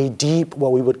 a deep,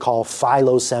 what we would call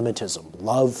philo-Semitism,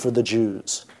 love for the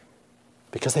Jews,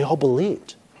 because they all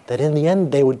believed that in the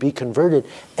end they would be converted,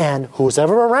 and who's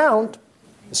ever around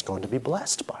is going to be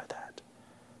blessed by that.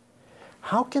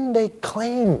 How can they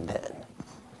claim, then,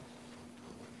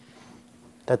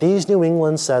 that these New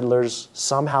England settlers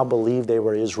somehow believed they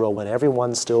were Israel when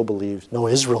everyone still believed, no,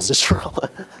 Israel's Israel.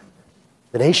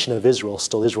 The nation of Israel is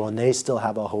still Israel, and they still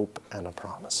have a hope and a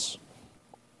promise.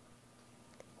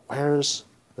 Where's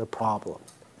the problem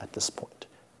at this point?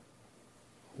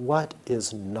 What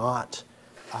is not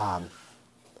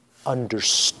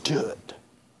understood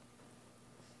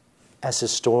as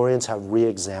historians have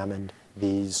re-examined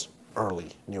these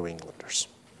early New Englanders?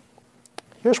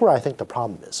 Here's where I think the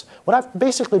problem is. What I've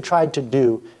basically tried to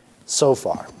do so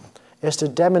far is to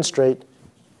demonstrate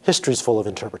history's full of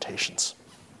interpretations.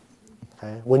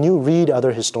 Okay? When you read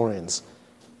other historians,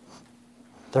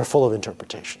 they're full of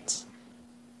interpretations.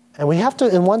 And we have to,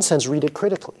 in one sense, read it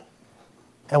critically.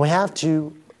 And we have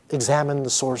to examine the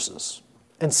sources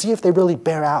and see if they really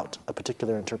bear out a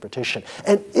particular interpretation.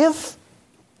 And if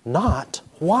not,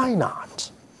 why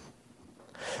not?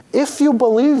 If you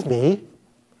believe me,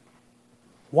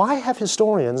 why have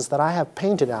historians that I have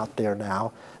painted out there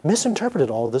now misinterpreted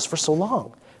all of this for so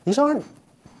long? These aren't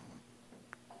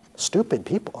stupid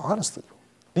people, honestly.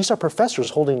 These are professors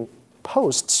holding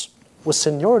posts with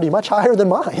seniority much higher than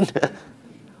mine.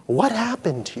 What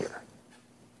happened here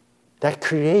that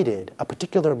created a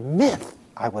particular myth,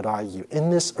 I would argue, in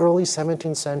this early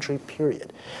 17th century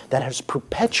period that has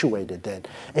perpetuated then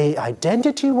an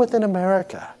identity within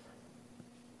America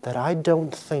that I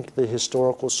don't think the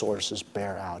historical sources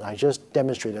bear out? I just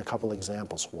demonstrated a couple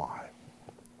examples why.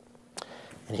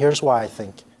 And here's why I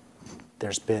think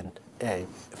there's been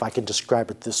if I can describe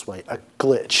it this way, a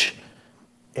glitch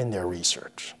in their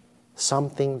research.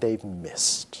 Something they've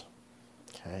missed.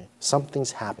 Okay?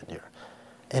 Something's happened here.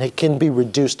 And it can be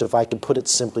reduced, if I can put it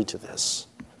simply, to this.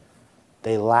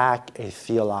 They lack a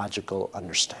theological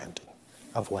understanding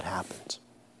of what happened.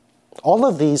 All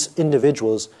of these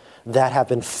individuals that have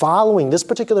been following this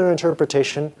particular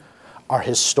interpretation are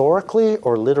historically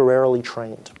or literarily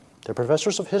trained. They're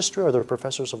professors of history or they're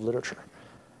professors of literature.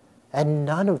 And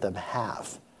none of them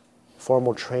have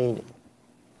formal training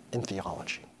in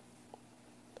theology.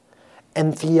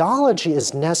 And theology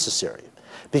is necessary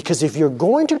because if you're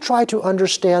going to try to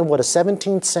understand what a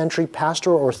 17th century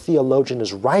pastor or theologian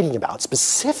is writing about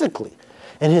specifically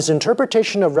in his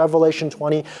interpretation of Revelation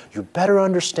 20, you better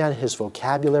understand his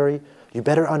vocabulary, you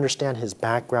better understand his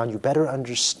background, you better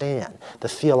understand the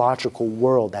theological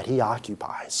world that he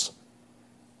occupies.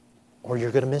 Or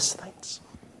you're going to miss things.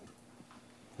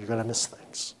 You're going to miss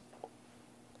things.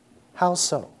 How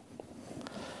so?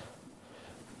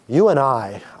 You and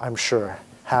I'm sure,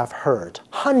 have heard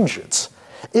hundreds,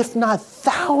 if not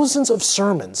thousands of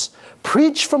sermons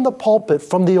preached from the pulpit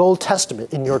from the Old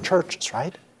Testament in your churches,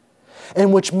 right?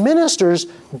 In which ministers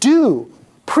do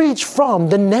preach from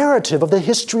the narrative of the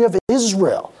history of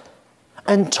Israel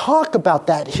and talk about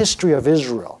that history of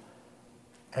Israel.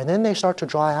 And then they start to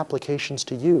draw applications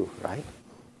to you, right?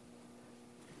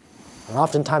 And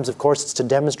oftentimes, of course, it's to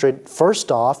demonstrate,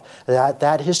 first off, that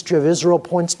that history of Israel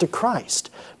points to Christ.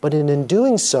 But in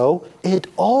doing so, it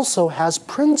also has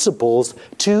principles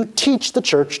to teach the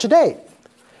church today,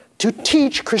 to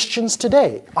teach Christians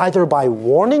today, either by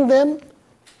warning them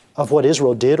of what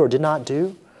Israel did or did not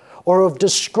do, or of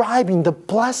describing the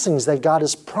blessings that God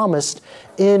has promised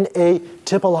in a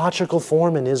typological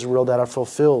form in Israel that are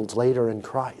fulfilled later in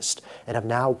Christ and have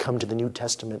now come to the New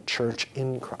Testament church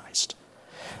in Christ.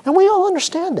 And we all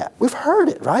understand that. We've heard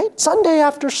it, right? Sunday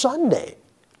after Sunday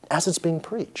as it's being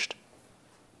preached.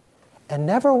 And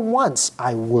never once,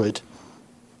 I would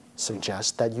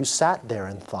suggest that you sat there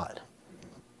and thought,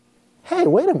 hey,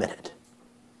 wait a minute.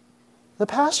 The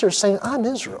pastor is saying, I'm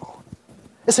Israel.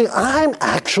 He's saying, I'm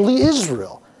actually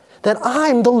Israel. That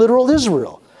I'm the literal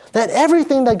Israel. That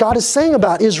everything that God is saying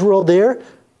about Israel there,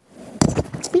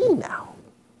 it's me now.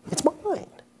 It's mine.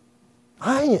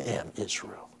 I am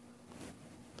Israel.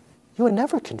 You would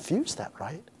never confuse that,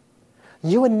 right?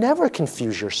 You would never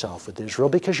confuse yourself with Israel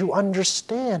because you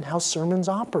understand how sermons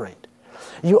operate.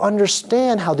 You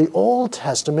understand how the Old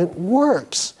Testament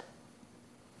works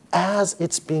as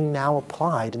it's being now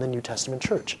applied in the New Testament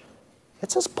church.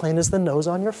 It's as plain as the nose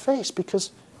on your face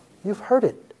because you've heard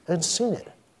it and seen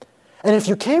it. And if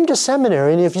you came to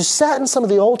seminary and if you sat in some of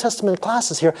the Old Testament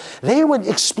classes here, they would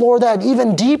explore that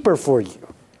even deeper for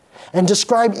you and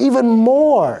describe even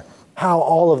more how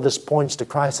all of this points to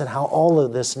Christ and how all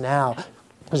of this now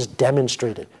is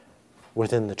demonstrated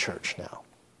within the church now.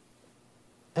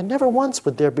 And never once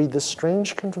would there be this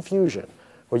strange confusion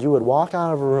where you would walk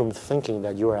out of a room thinking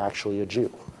that you are actually a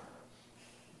Jew.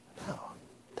 No,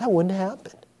 that wouldn't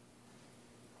happen.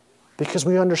 Because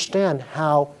we understand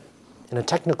how, in a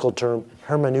technical term,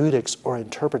 hermeneutics or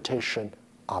interpretation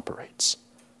operates.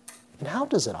 And how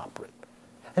does it operate?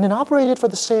 And it operated for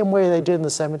the same way they did in the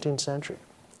 17th century.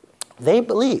 They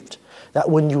believed that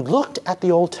when you looked at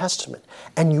the Old Testament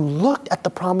and you looked at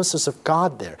the promises of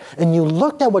God there and you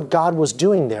looked at what God was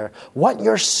doing there, what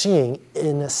you're seeing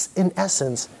in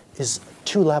essence is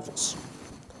two levels.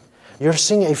 You're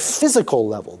seeing a physical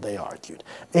level, they argued,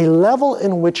 a level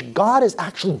in which God is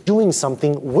actually doing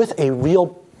something with a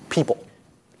real people,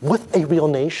 with a real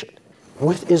nation,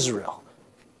 with Israel.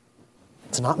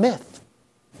 It's not myth.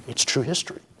 It's true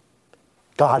history.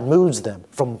 God moves them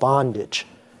from bondage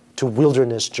to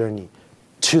wilderness journey,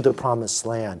 to the promised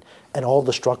land, and all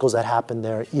the struggles that happen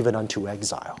there, even unto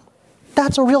exile.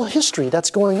 That's a real history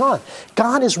that's going on.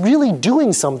 God is really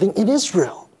doing something in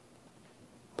Israel.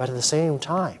 But at the same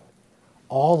time,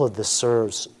 all of this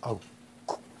serves a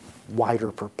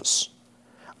wider purpose.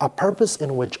 A purpose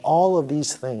in which all of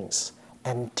these things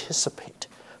anticipate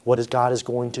what God is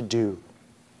going to do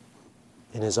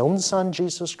in His own Son,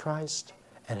 Jesus Christ,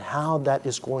 and how that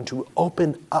is going to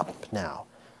open up now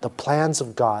the plans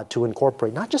of God to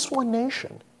incorporate not just one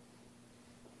nation,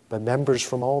 but members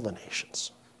from all the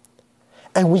nations.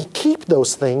 And we keep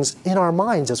those things in our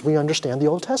minds as we understand the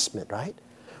Old Testament, right?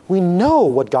 We know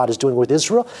what God is doing with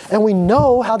Israel, and we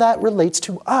know how that relates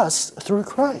to us through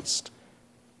Christ.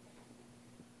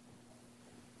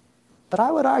 But I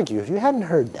would argue, if you hadn't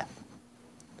heard that,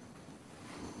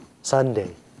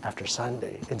 Sunday after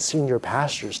Sunday, and seen your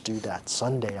pastors do that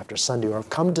Sunday after Sunday, or have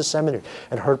come to seminary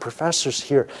and heard professors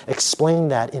here explain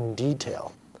that in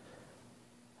detail,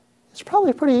 it's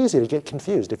probably pretty easy to get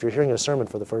confused if you're hearing a sermon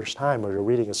for the first time or you're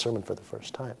reading a sermon for the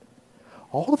first time.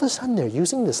 All of a sudden, they're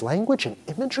using this language and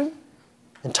imagery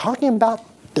and talking about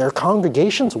their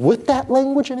congregations with that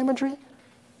language and imagery.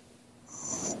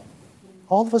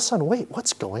 All of a sudden, wait,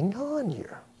 what's going on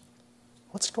here?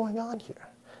 What's going on here?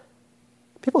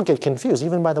 People get confused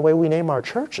even by the way we name our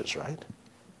churches, right?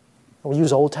 We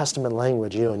use Old Testament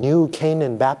language, New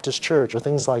Canaan Baptist Church or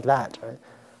things like that, right?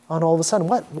 And all of a sudden,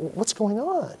 what's going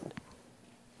on?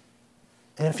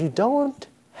 And if you don't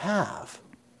have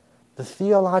the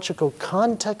theological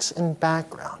context and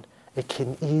background, it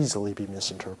can easily be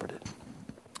misinterpreted.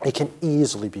 It can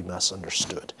easily be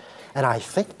misunderstood. And I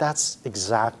think that's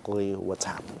exactly what's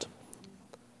happened.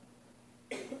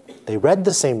 They read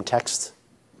the same text,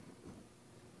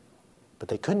 but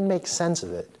they couldn't make sense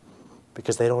of it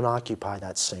because they don't occupy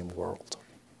that same world.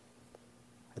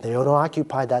 They don't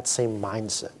occupy that same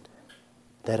mindset.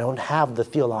 They don't have the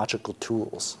theological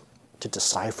tools to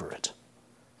decipher it.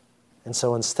 And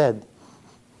so instead,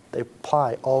 they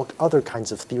apply all other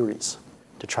kinds of theories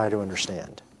to try to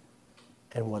understand.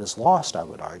 And what is lost, I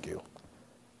would argue,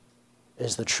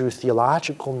 is the true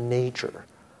theological nature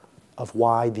of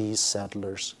why these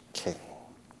settlers came.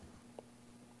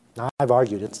 Now, I've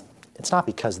argued it's not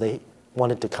because they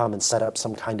wanted to come and set up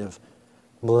some kind of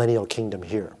millennial kingdom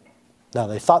here. Now,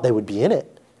 they thought they would be in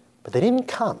it, but they didn't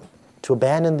come to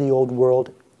abandon the old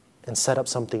world and set up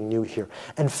something new here.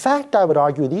 In fact, I would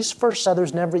argue these first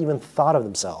settlers never even thought of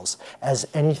themselves as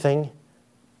anything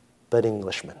but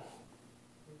Englishmen.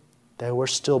 They were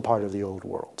still part of the old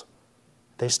world.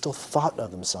 They still thought of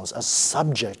themselves as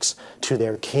subjects to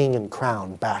their king and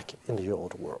crown back in the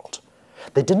old world.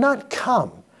 They did not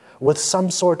come with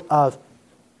some sort of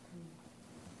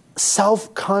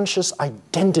self-conscious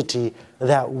identity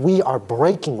that we are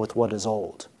breaking with what is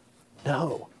old.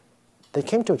 No, they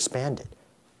came to expand it.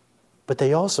 But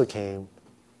they also came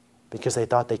because they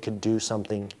thought they could do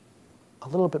something a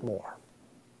little bit more.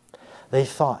 They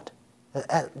thought,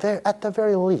 at the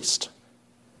very least,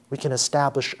 we can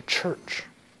establish a church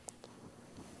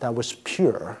that was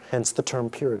pure, hence the term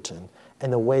Puritan,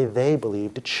 in the way they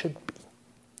believed it should be,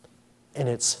 in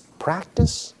its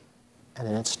practice and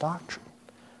in its doctrine.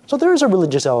 So there is a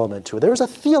religious element to it. There is a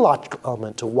theological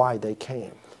element to why they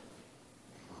came.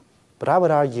 But I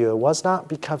would argue it was not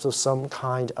because of some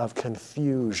kind of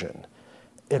confusion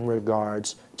in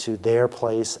regards to their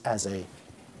place as a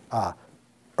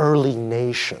early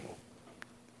nation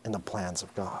in the plans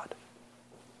of God.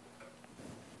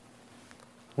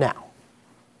 Now,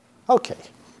 okay,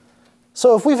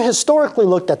 so if we've historically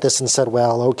looked at this and said,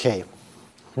 well, okay,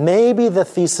 maybe the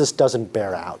thesis doesn't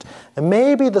bear out, and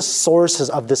maybe the sources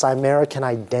of this American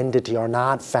identity are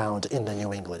not found in the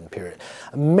New England period.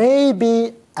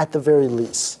 Maybe, at the very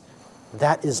least,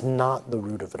 that is not the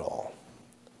root of it all,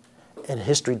 and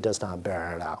history does not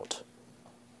bear it out.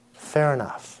 Fair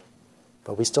enough,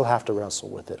 but we still have to wrestle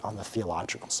with it on the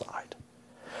theological side.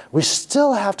 We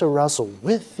still have to wrestle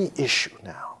with the issue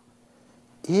now.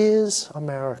 Is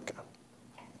America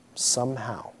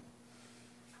somehow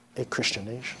a Christian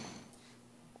nation?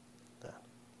 And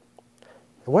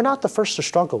we're not the first to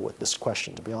struggle with this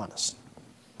question, to be honest,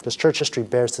 because church history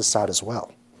bears this out as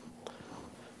well.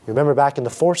 Remember back in the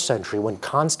 4th century when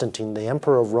Constantine, the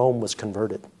emperor of Rome, was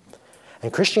converted,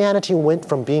 and Christianity went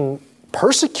from being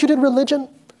persecuted religion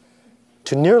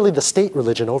to nearly the state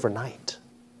religion overnight.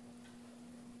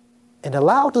 It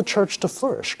allowed the church to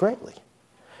flourish greatly.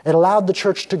 It allowed the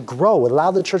church to grow. It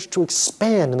allowed the church to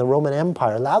expand in the Roman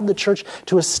Empire. It allowed the church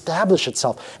to establish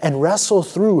itself and wrestle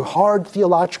through hard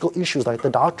theological issues like the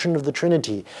doctrine of the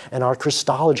Trinity and our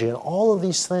Christology and all of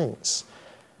these things.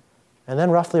 And then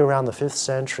roughly around the 5th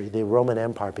century, the Roman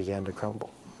Empire began to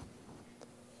crumble.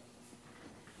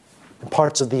 And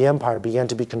parts of the empire began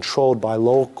to be controlled by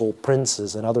local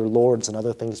princes and other lords, and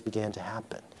other things began to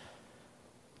happen.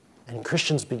 And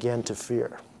Christians began to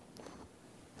fear.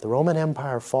 If the Roman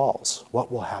Empire falls,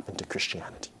 what will happen to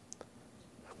Christianity?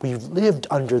 We've lived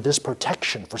under this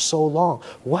protection for so long.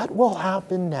 What will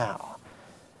happen now?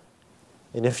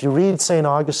 And if you read St.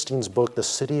 Augustine's book, The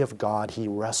City of God, he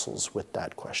wrestles with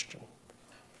that question.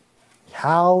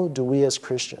 How do we as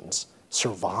Christians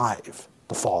survive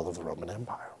the fall of the Roman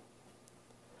Empire?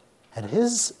 And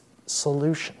his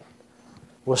solution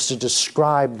was to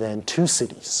describe then 2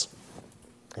 cities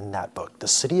in that book, the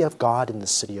city of God and the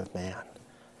city of man.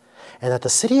 And that the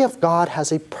city of God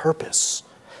has a purpose,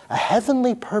 a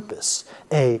heavenly purpose,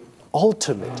 a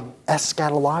ultimate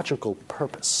eschatological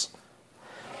purpose.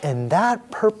 And that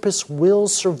purpose will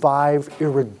survive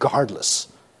irregardless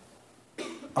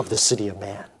of the city of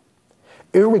man.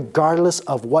 Irregardless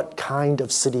of what kind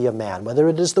of city of man, whether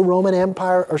it is the Roman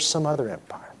Empire or some other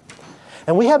empire.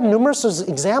 And we have numerous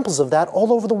examples of that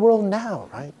all over the world now,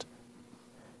 right?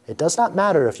 It does not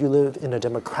matter if you live in a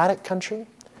democratic country,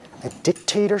 a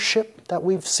dictatorship that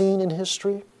we've seen in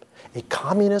history, a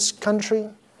communist country,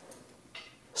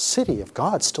 city of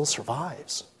God still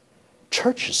survives.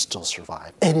 Churches still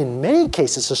survive. And in many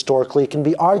cases, historically, it can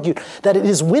be argued that it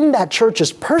is when that church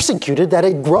is persecuted that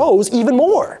it grows even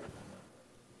more.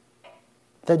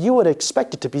 That you would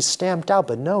expect it to be stamped out,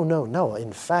 but no.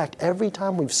 In fact, every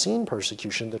time we've seen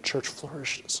persecution, the church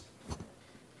flourishes.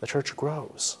 The church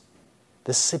grows.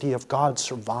 The city of God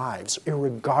survives,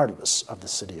 irregardless of the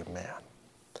city of man.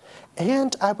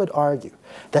 And I would argue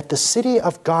that the city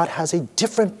of God has a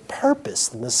different purpose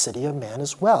than the city of man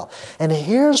as well. And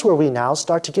here's where we now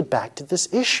start to get back to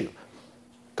this issue.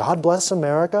 God bless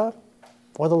America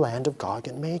or the land of Gog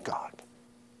and Magog.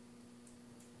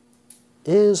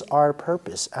 Is our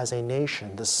purpose as a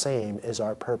nation the same as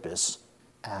our purpose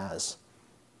as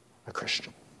a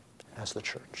Christian, as the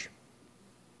church?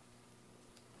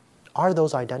 Are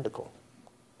those identical?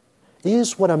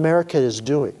 Is what America is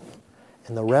doing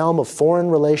in the realm of foreign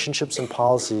relationships and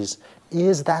policies,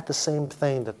 is that the same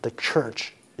thing that the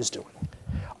church is doing?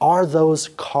 Are those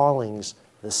callings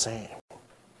the same?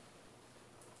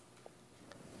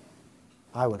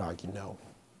 I would argue no,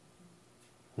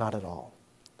 not at all.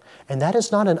 And that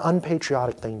is not an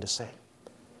unpatriotic thing to say.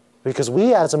 Because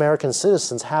we as American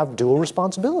citizens have dual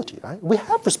responsibility, right? We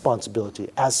have responsibility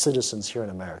as citizens here in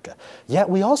America. Yet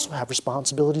we also have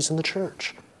responsibilities in the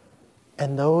church.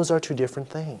 And those are two different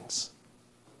things.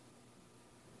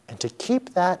 And to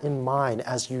keep that in mind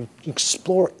as you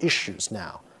explore issues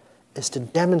now is to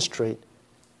demonstrate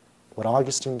what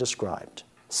Augustine described,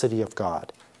 city of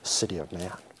God, city of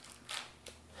man.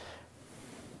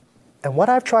 And what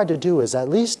I've tried to do is at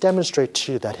least demonstrate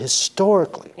to you that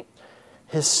historically,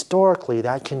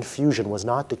 that confusion was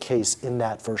not the case in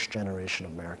that first generation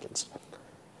of Americans.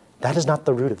 That is not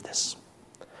the root of this.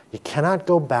 You cannot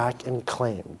go back and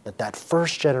claim that that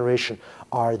first generation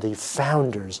are the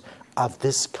founders of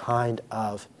this kind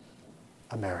of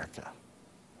America.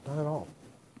 Not at all.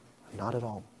 Not at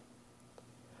all.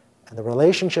 And the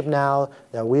relationship now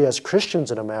that we as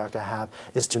Christians in America have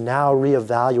is to now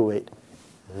reevaluate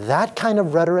that kind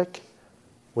of rhetoric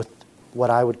with what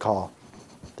I would call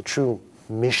the true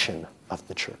mission of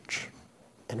the church.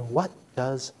 And what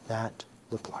does that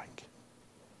look like?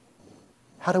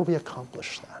 How do we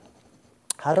accomplish that?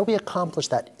 How do we accomplish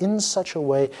that in such a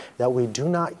way that we do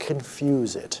not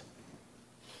confuse it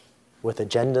with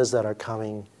agendas that are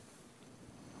coming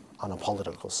on a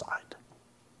political side?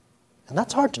 And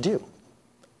that's hard to do.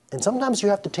 And sometimes you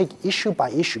have to take issue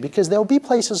by issue because there'll be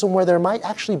places where there might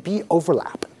actually be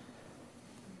overlap.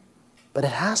 But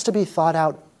it has to be thought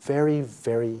out very,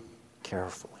 very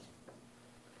carefully.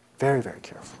 Very, very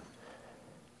carefully.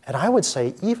 And I would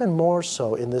say even more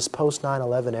so in this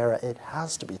post-9/11 era, it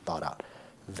has to be thought out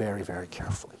very, very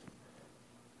carefully.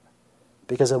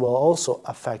 Because it will also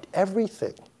affect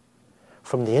everything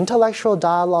from the intellectual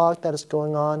dialogue that is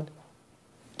going on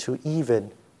to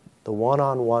even the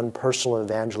one-on-one personal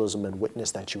evangelism and witness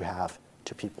that you have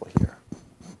to people here.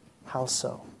 How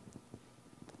so?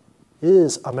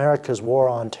 Is America's war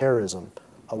on terrorism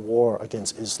a war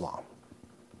against Islam?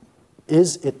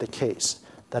 Is it the case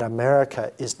that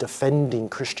America is defending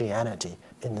Christianity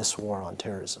in this war on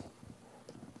terrorism?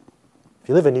 If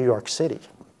you live in New York City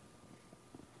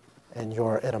and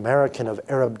you're an American of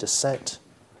Arab descent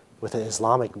with an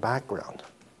Islamic background,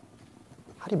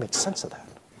 how do you make sense of that?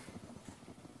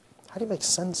 How do you make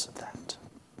sense of that?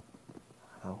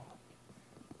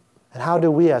 And how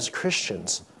do we as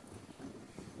Christians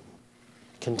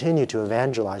continue to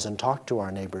evangelize and talk to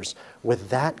our neighbors with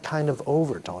that kind of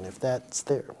overtone, if that's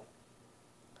there?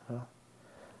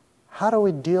 How do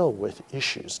we deal with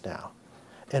issues now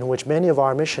in which many of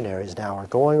our missionaries now are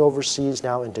going overseas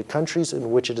now into countries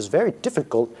in which it is very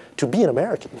difficult to be an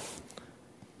American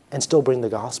and still bring the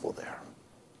gospel there?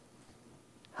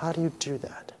 How do you do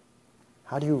that?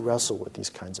 How do you wrestle with these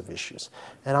kinds of issues?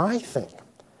 And I think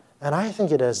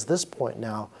it is this point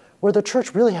now where the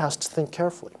church really has to think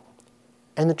carefully.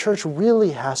 And the church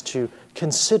really has to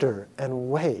consider and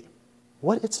weigh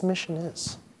what its mission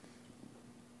is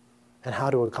and how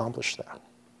to accomplish that.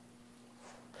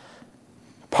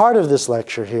 Part of this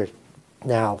lecture here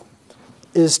now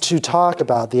is to talk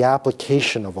about the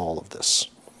application of all of this.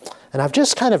 And I've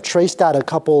just kind of traced out a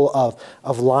couple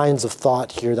of lines of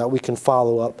thought here that we can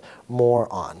follow up more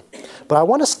on. But I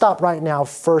want to stop right now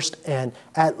first and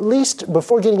at least,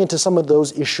 before getting into some of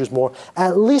those issues more,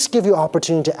 at least give you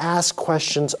opportunity to ask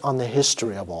questions on the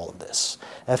history of all of this.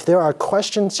 If there are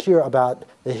questions here about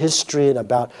the history and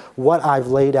about what I've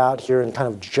laid out here in kind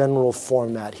of general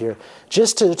format here,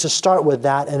 just to start with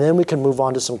that, and then we can move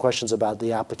on to some questions about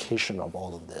the application of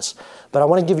all of this. But I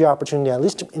want to give you opportunity at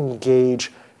least to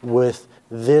engage with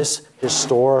this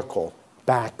historical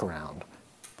background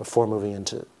before moving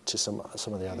into to some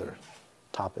of the other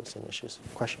topics and issues.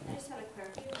 Question? I just had a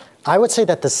clarification. I would say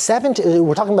that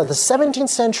we're talking about the 17th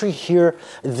century here,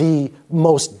 the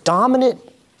most dominant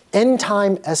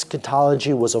end-time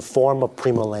eschatology was a form of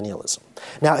premillennialism.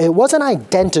 Now, it wasn't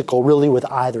identical really with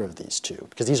either of these two,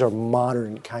 because these are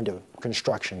modern kind of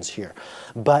constructions here.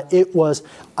 But it was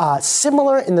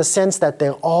similar in the sense that they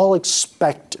all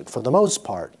expected, for the most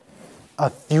part, a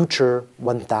future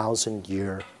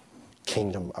 1,000-year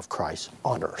kingdom of Christ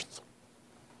on earth.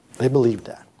 They believed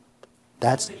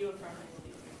that.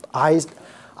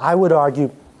 I would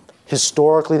argue,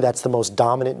 historically, that's the most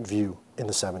dominant view in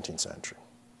the 17th century.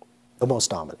 The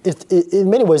most dominant. In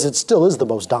many ways, it still is the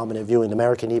most dominant view in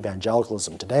American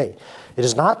evangelicalism today. It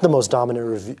is not the most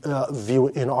dominant view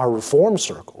in our reform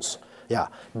circles. Yeah,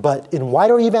 but in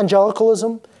wider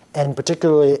evangelicalism, and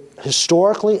particularly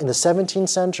historically in the 17th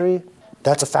century,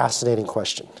 that's a fascinating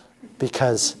question.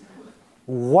 Because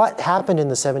what happened in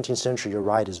the 17th century, you're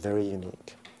right, is very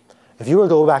unique. If you were to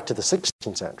go back to the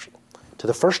 16th century, to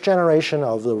the first generation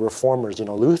of the reformers,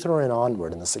 Luther and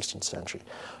onward in the 16th century,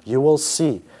 you will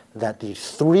see that the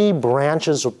three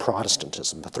branches of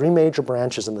Protestantism, the three major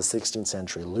branches in the 16th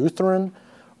century, Lutheran,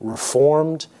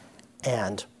 Reformed,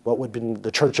 and what would be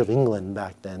the Church of England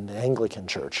back then, the Anglican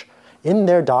Church, in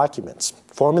their documents,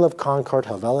 Formula of Concord,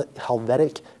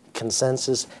 Helvetic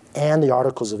Consensus, and the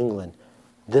Articles of England,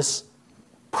 this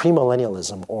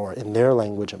premillennialism, or in their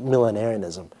language,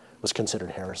 millenarianism, was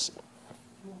considered heresy.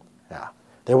 Yeah.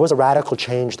 There was a radical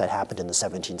change that happened in the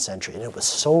 17th century, and it was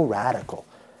so radical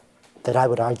that I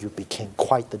would argue became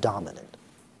quite the dominant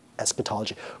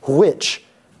eschatology, which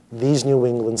these New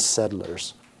England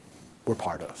settlers were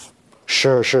part of.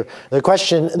 Sure. The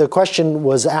question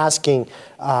was asking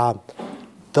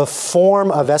the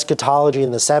form of eschatology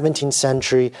in the 17th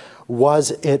century,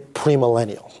 was it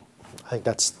premillennial? I think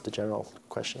that's the general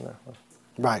question there.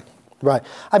 Right.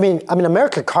 I mean,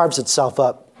 America carves itself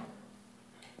up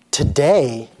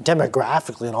today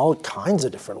demographically in all kinds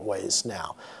of different ways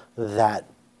now. That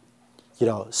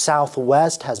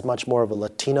Southwest has much more of a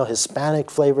Latino,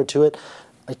 Hispanic flavor to it.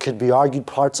 It could be argued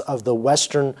parts of the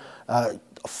western,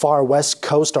 far west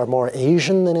coast are more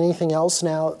Asian than anything else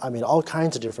now. I mean, all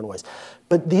kinds of different ways.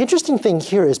 But the interesting thing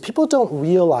here is people don't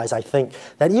realize, I think,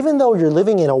 that even though you're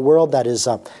living in a world that is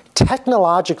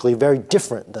technologically very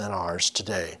different than ours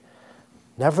today,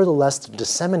 nevertheless, the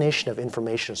dissemination of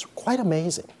information is quite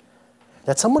amazing.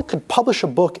 That someone could publish a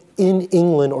book in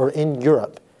England or in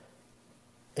Europe,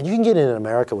 and you can get it in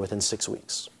America within 6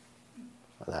 weeks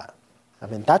of that. I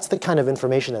mean, that's the kind of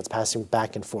information that's passing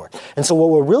back and forth. And so what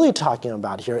we're really talking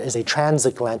about here is a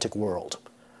transatlantic world.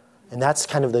 And that's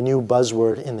kind of the new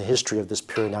buzzword in the history of this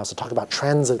period now. So talk about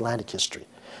transatlantic history.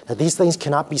 That these things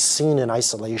cannot be seen in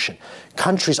isolation.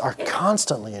 Countries are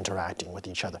constantly interacting with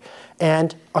each other.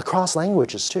 And across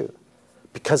languages too.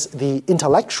 Because the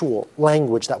intellectual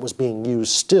language that was being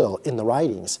used still in the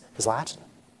writings is Latin.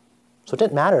 So it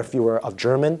didn't matter if you were of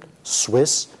German,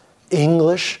 Swiss,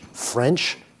 English,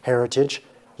 French heritage.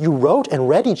 You wrote and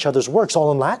read each other's works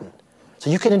all in Latin. So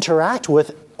you could interact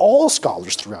with all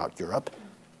scholars throughout Europe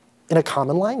in a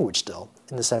common language still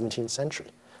in the 17th century.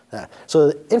 So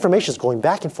the information is going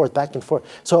back and forth, back and forth.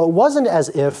 So it wasn't as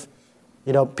if,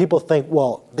 people think,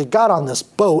 well, they got on this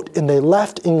boat and they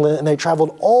left England and they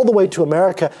traveled all the way to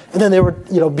America, and then they were,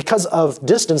 because of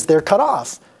distance, they're cut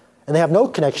off. And they have no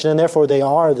connection, and therefore they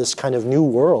are this kind of new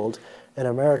world in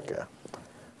America.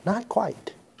 Not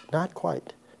quite.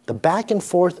 The back and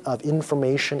forth of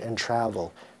information and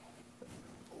travel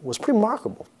was pretty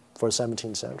remarkable for the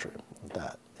 17th century.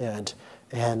 And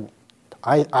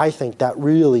I think that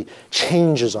really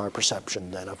changes our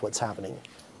perception then of what's happening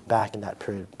back in that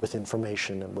period with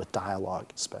information and with dialogue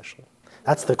especially.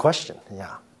 That's the question,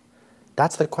 yeah.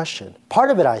 That's the question. Part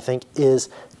of it, I think, is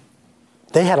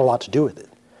they had a lot to do with it.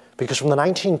 Because from the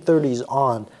 1930s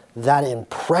on, that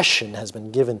impression has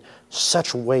been given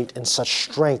such weight and such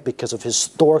strength because of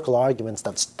historical arguments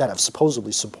that have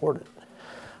supposedly supported it.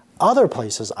 Other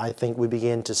places, I think, we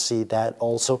begin to see that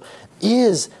also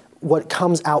is what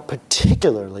comes out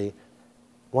particularly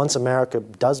once America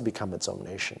does become its own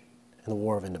nation in the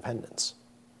War of Independence.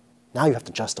 Now you have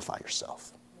to justify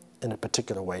yourself in a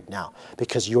particular way now,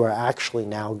 because you are actually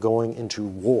now going into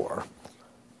war.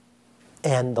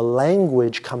 And the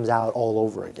language comes out all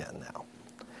over again now.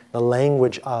 The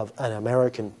language of an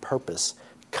American purpose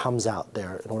comes out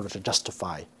there in order to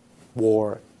justify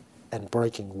war and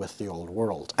breaking with the old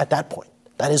world. At that point,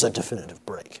 that is a definitive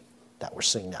break that we're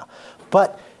seeing now.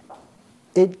 But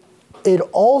it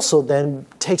also then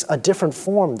takes a different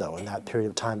form, though, in that period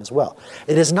of time as well.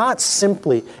 It is not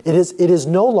simply, it is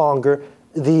no longer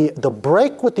the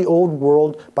break with the old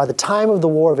world by the time of the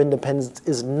War of Independence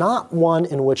is not one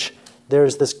in which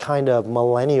there's this kind of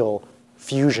millennial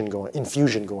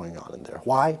infusion going on in there.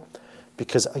 Why?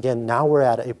 Because, again, now we're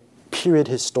at a period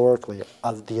historically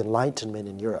of the Enlightenment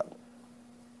in Europe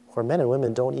where men and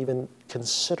women don't even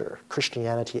consider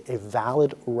Christianity a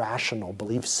valid, rational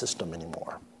belief system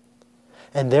anymore.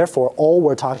 And therefore, all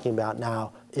we're talking about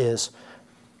now is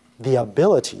the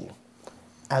ability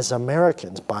as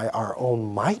Americans, by our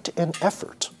own might and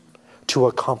effort, to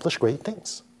accomplish great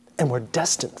things. And we're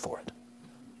destined for it.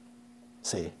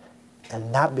 See?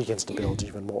 And that begins to build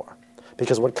even more.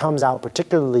 Because what comes out,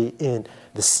 particularly in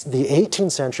the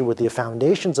 18th century with the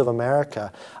foundations of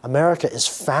America, America is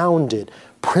founded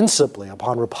principally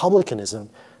upon republicanism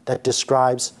that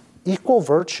describes equal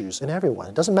virtues in everyone.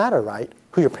 It doesn't matter, right,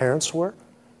 who your parents were.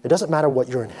 It doesn't matter what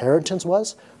your inheritance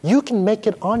was. You can make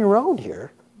it on your own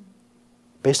here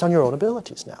based on your own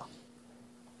abilities now.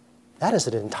 That is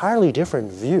an entirely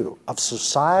different view of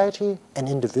society and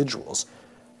individuals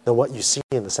than what you see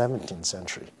in the 17th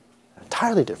century.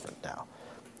 Entirely different now,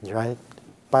 right?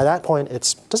 By that point,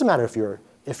 it doesn't matter if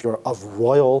you're of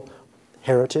royal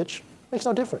heritage. It makes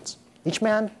no difference. Each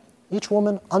man, each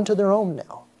woman, unto their own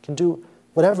now, can do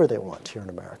whatever they want here in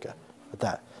America.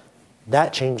 But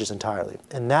that changes entirely.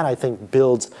 And that, I think,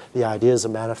 builds the ideas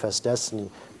of manifest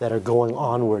destiny that are going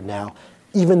onward now,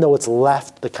 even though it's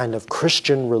left the kind of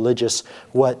Christian religious,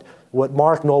 what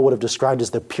Mark Noll would have described as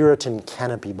the Puritan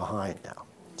canopy behind now.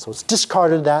 So it's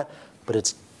discarded that, but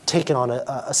it's taken on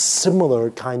a similar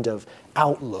kind of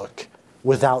outlook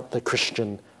without the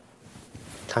Christian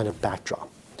kind of backdrop.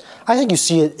 I think you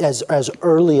see it as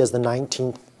early as the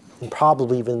 19th and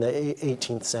probably even the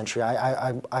 18th century.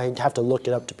 I'd have to look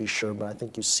it up to be sure, but I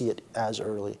think you see it as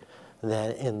early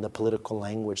than in the political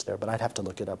language there. But I'd have to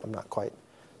look it up. I'm not quite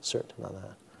certain on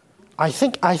that. I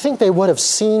think they would have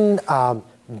seen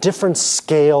different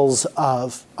scales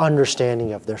of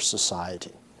understanding of their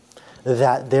society.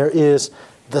 That there is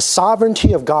the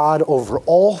sovereignty of God over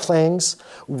all things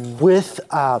with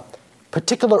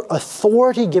particular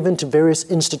authority given to various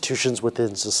institutions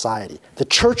within society. The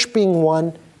church being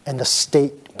one and the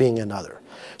state being another.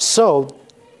 So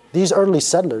these early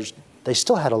settlers, they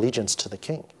still had allegiance to the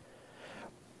king.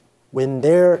 When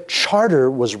their charter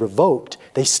was revoked,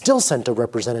 they still sent a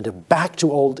representative back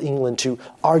to Old England to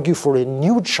argue for a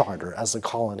new charter as a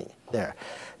colony there.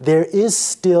 There is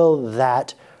still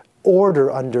that order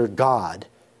under God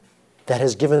that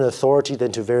has given authority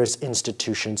then to various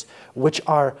institutions, which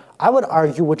are, I would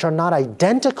argue, which are not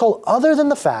identical other than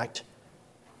the fact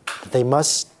that they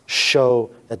must show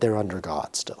that they're under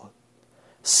God still.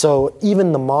 So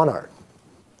even the monarch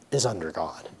is under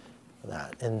God.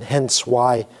 And hence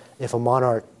why if a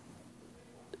monarch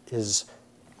is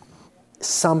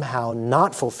somehow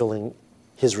not fulfilling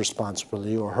his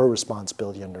responsibility or her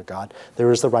responsibility under God,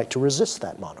 there is the right to resist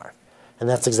that monarch. And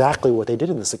that's exactly what they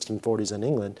did in the 1640s in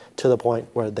England, to the point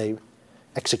where they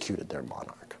executed their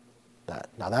monarch.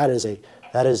 That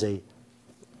is a,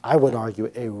 I would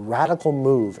argue, a radical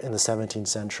move in the 17th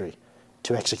century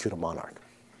to execute a monarch.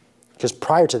 Because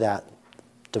prior to that,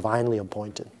 divinely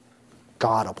appointed,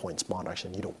 God appoints monarchs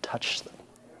and you don't touch them.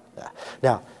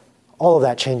 Now, all of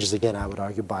that changes again, I would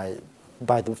argue, by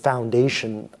the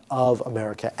foundation of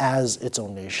America as its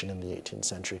own nation in the 18th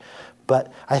century.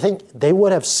 But I think they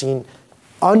would have seen,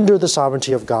 under the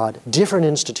sovereignty of God, different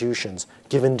institutions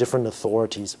given different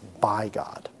authorities by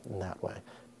God in that way.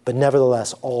 But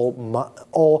nevertheless,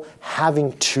 all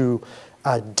having to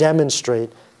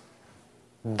demonstrate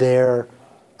their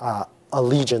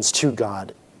allegiance to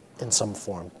God in some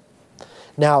form.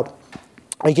 Now,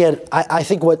 again, I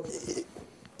think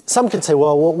some could say,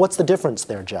 well, what's the difference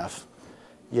there, Jeff?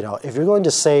 You know, if you're going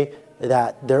to say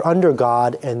that they're under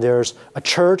God and there's a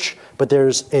church, but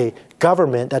there's a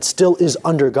government that still is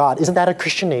under God, isn't that a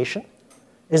Christian nation?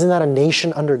 Isn't that a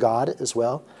nation under God as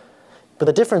well? But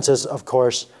the difference is, of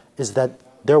course, is that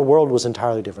their world was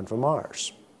entirely different from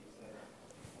ours.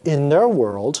 In their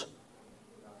world,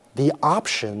 the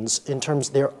options in terms,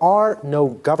 there are no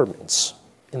governments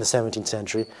in the 17th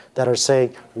century that are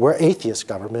saying, we're atheist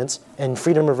governments, and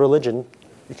freedom of religion,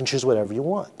 you can choose whatever you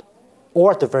want.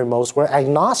 Or at the very most, we're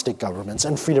agnostic governments,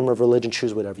 and freedom of religion,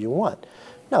 choose whatever you want.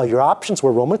 No, your options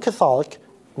were Roman Catholic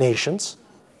nations,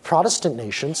 Protestant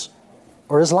nations,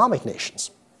 or Islamic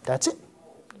nations. That's it.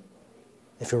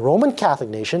 If you're a Roman Catholic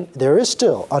nation, there is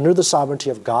still, under the sovereignty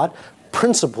of God,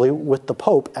 principally with the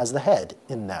Pope as the head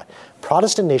in that.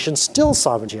 Protestant nations, still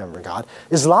sovereignty under God.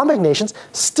 Islamic nations,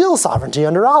 still sovereignty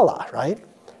under Allah, right?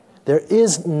 There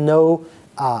is no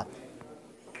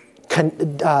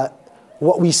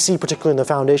what we see, particularly in the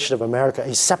foundation of America,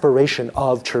 a separation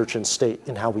of church and state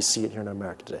in how we see it here in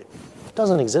America today. It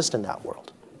doesn't exist in that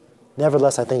world.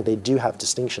 Nevertheless, I think they do have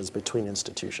distinctions between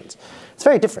institutions. It's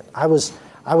very different. I was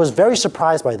very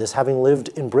surprised by this, having lived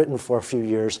in Britain for a few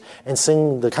years and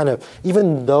seeing the kind of,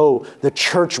 even though the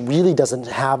church really doesn't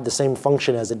have the same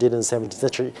function as it did in the 17th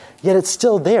century, yet it's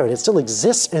still there. It still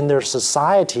exists in their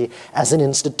society as an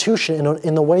institution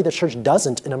in the way the church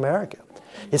doesn't in America.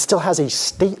 It still has a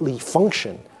stately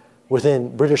function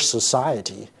within British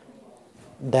society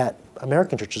that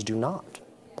American churches do not.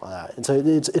 And so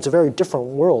it's a very different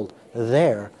world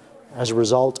there as a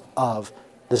result of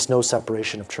this no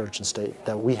separation of church and state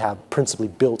that we have principally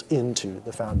built into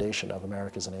the foundation of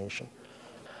America as a nation.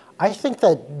 I think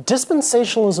that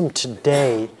dispensationalism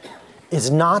today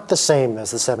is not the same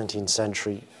as the 17th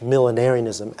century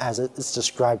millenarianism as it's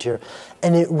described here.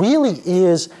 And it really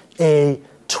is a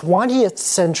 20th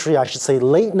century, I should say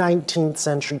late 19th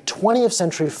century, 20th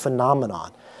century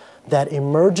phenomenon that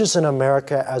emerges in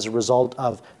America as a result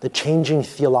of the changing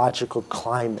theological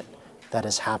climate that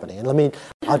is happening. And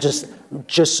I'll just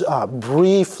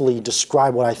briefly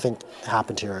describe what I think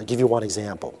happened here. I'll give you one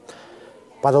example.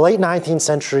 By the late 19th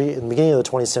century and the beginning of the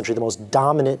 20th century, the most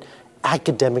dominant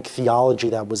academic theology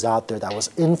that was out there, that was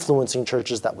influencing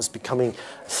churches, that was becoming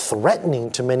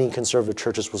threatening to many conservative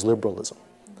churches was liberalism.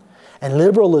 And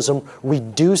liberalism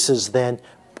reduces then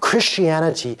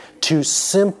Christianity to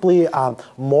simply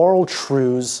moral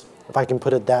truths, if I can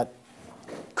put it that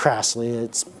crassly.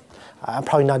 I'm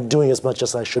probably not doing as much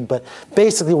as I should, but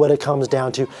basically what it comes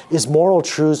down to is moral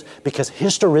truths because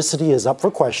historicity is up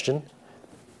for question.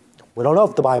 We don't know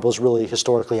if the Bible is really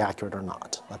historically accurate or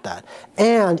not, like that.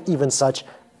 And even such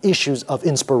issues of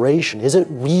inspiration. Is it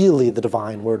really the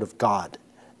divine word of God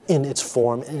in its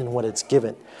form and in what it's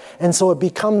given? And so it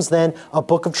becomes then a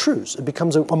book of truths. It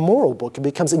becomes a moral book. It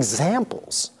becomes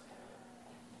examples.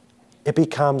 It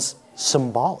becomes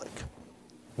symbolic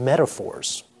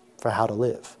metaphors for how to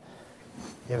live.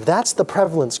 If that's the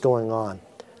prevalence going on,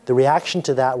 the reaction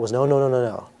to that was,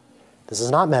 no. This is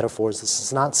not metaphors. This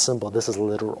is not symbol. This is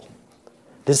literal.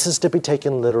 This is to be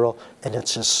taken literal, and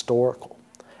it's historical.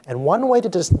 And one way to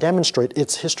demonstrate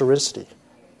its historicity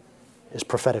is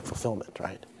prophetic fulfillment,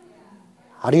 right?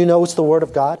 How do you know it's the Word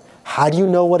of God? How do you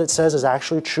know what it says is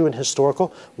actually true and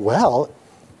historical? Well,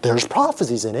 there's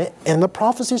prophecies in it, and the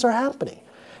prophecies are happening.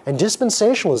 And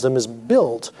dispensationalism is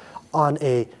built on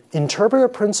an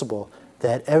interpretive principle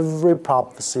that every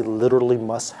prophecy literally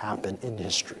must happen in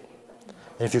history.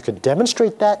 And if you can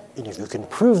demonstrate that, and if you can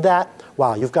prove that,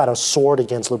 wow, you've got a sword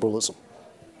against liberalism.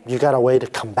 You've got a way to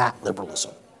combat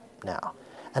liberalism now.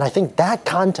 And I think that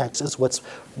context is what's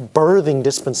birthing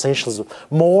dispensationalism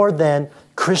more than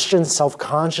Christians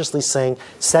self-consciously saying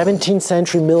 17th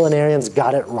century millenarians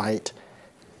got it right,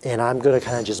 and I'm going to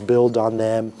kind of just build on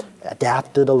them,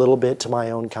 adapt it a little bit to my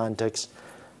own context.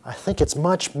 I think it's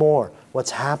much more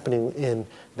what's happening in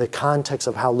the context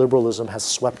of how liberalism has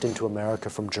swept into America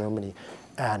from Germany,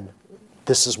 and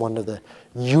this is one of the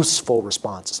useful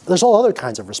responses. There's all other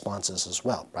kinds of responses as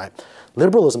well, right?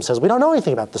 Liberalism says we don't know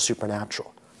anything about the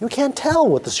supernatural. You can't tell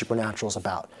what the supernatural is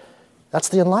about. That's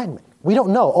the Enlightenment. We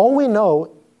don't know. All we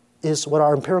know is what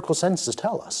our empirical senses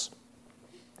tell us.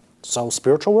 So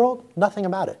spiritual world, nothing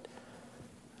about it.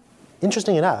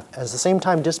 Interesting enough, at the same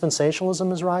time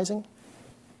dispensationalism is rising,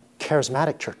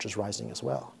 charismatic church is rising as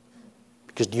well.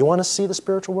 Because do you want to see the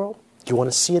spiritual world? Do you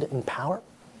want to see it in power?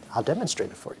 I'll demonstrate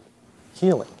it for you.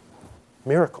 Healing,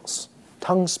 miracles,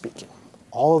 tongue speaking.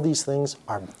 All of these things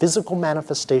are physical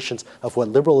manifestations of what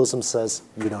liberalism says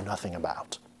you know nothing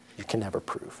about. You can never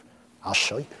prove. I'll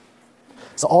show you.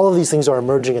 So all of these things are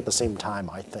emerging at the same time,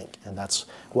 I think, and that's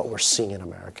what we're seeing in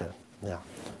America now.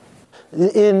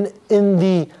 In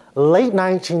the late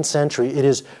 19th century, it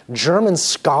is German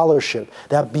scholarship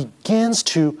that begins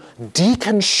to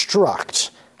deconstruct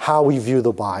how we view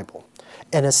the Bible.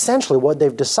 And essentially what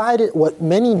they've decided, what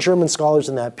many German scholars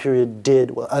in that period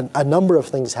did, a number of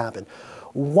things happened.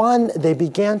 One, they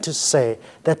began to say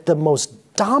that the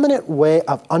most dominant way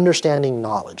of understanding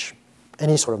knowledge,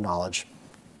 any sort of knowledge,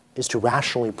 is to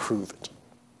rationally prove it.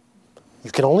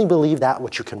 You can only believe that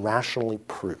which you can rationally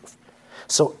prove.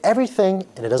 So everything,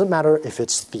 and it doesn't matter if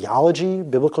it's theology,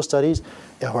 biblical studies,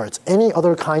 or it's any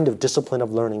other kind of discipline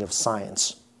of learning of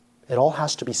science, it all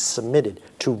has to be submitted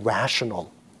to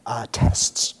rational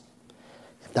tests.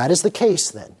 If that is the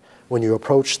case, then, when you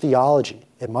approach theology,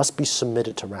 it must be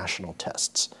submitted to rational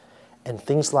tests. And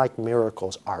things like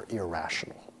miracles are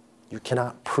irrational. You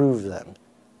cannot prove them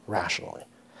rationally.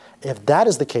 If that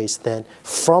is the case, then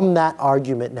from that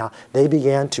argument now, they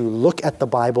began to look at the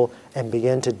Bible and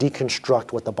begin to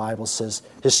deconstruct what the Bible says.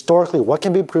 Historically, what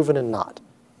can be proven and not?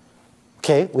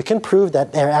 Okay, we can prove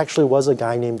that there actually was a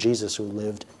guy named Jesus who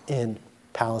lived in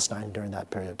Palestine during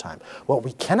that period of time. What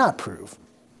we cannot prove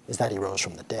is that he rose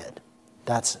from the dead.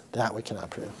 That we cannot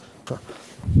prove.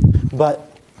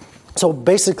 But, so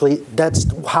basically, that's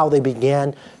how they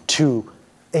began to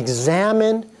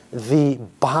examine the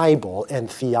Bible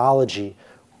and theology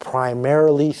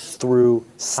primarily through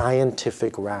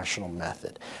scientific rational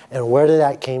method. And where did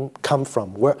that come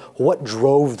from? What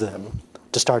drove them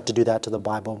to start to do that to the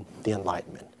Bible? The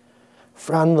Enlightenment.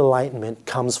 From the Enlightenment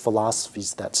comes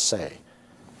philosophies that say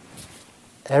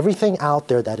everything out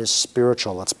there that is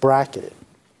spiritual, let's bracket it,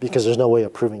 because there's no way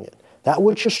of proving it. That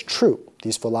which is true,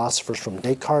 these philosophers from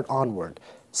Descartes onward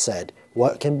said,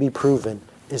 what can be proven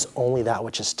is only that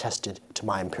which is tested to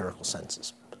my empirical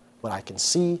senses. What I can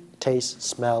see, taste,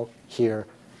 smell, hear,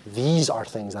 these are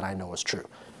things that I know is true.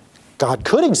 God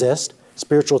could exist,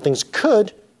 spiritual things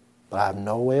could, but I have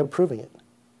no way of proving it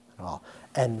at all.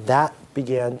 And that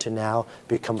began to now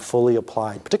become fully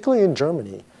applied, particularly in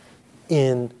Germany,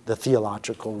 in the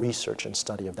theological research and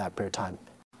study of that period of time,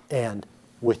 and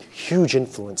with huge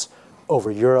influence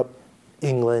over Europe,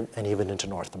 England, and even into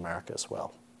North America as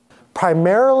well.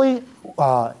 Primarily,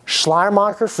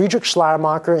 Schleiermacher, Friedrich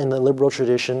Schleiermacher in the liberal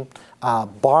tradition,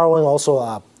 borrowing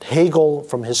also Hegel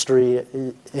from history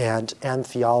and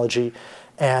theology,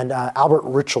 and Albert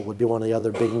Ritschl would be one of the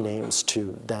other big names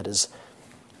too that is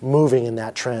moving in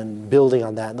that trend, building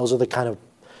on that. And those are the kind of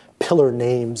pillar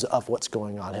names of what's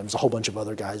going on. There's a whole bunch of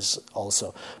other guys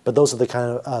also. But those are the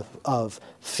kind of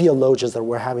theologians that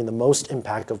were having the most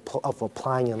impact of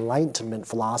applying Enlightenment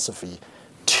philosophy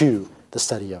to the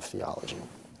study of theology.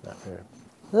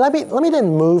 Let me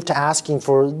then move to asking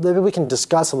for, maybe we can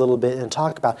discuss a little bit and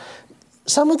talk about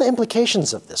some of the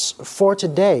implications of this for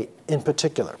today in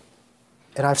particular.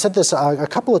 And I've said this a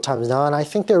couple of times now, and I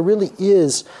think there really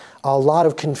is a lot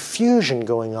of confusion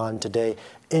going on today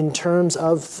in terms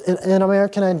of an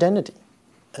American identity.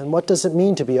 And what does it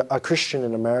mean to be a Christian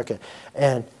in America?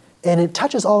 And it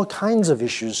touches all kinds of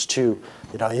issues too.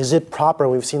 Is it proper,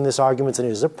 we've seen this argument,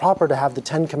 is it proper to have the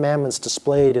Ten Commandments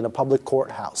displayed in a public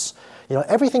courthouse?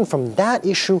 Everything from that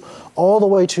issue all the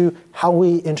way to how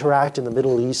we interact in the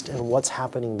Middle East and what's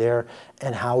happening there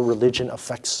and how religion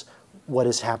affects what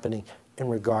is happening in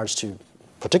regards to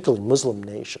particularly Muslim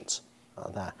nations.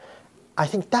 I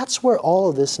think that's where all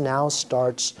of this now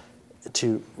starts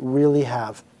to really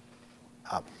have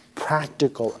a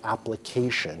practical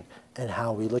application in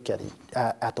how we look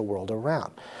at the world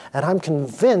around. And I'm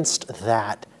convinced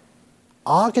that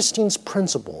Augustine's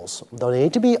principles, though they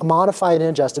need to be modified and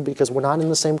adjusted because we're not in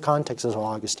the same context as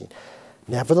Augustine,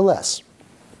 nevertheless,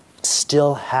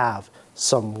 still have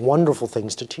some wonderful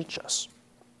things to teach us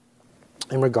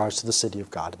in regards to the city of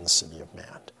God and the city of man,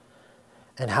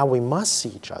 and how we must see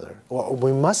each other, or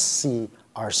we must see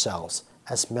ourselves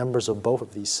as members of both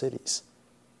of these cities,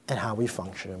 and how we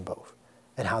function in both,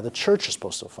 and how the church is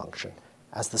supposed to function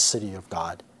as the city of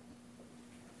God,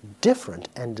 different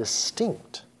and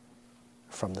distinct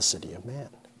from the city of man.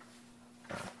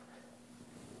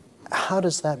 How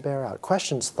does that bear out?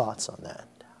 Questions, thoughts on that?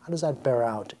 How does that bear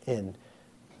out in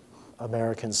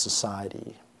American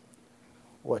society,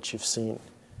 what you've seen?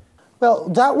 Well,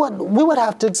 we would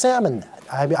have to examine that.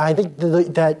 I think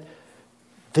that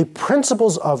the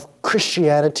principles of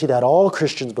Christianity that all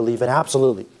Christians believe in,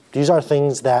 absolutely, these are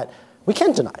things that we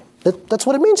can't deny. That's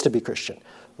what it means to be Christian.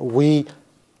 We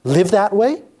live that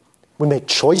way. We make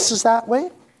choices that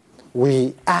way.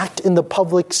 We act in the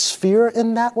public sphere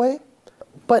in that way.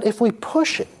 But if we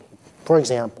push it, for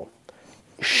example,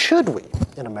 should we,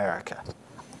 in America,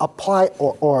 apply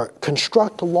or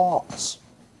construct laws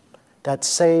that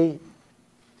say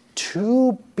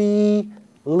to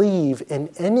believe in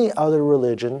any other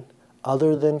religion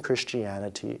other than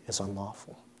Christianity is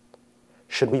unlawful?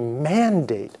 Should we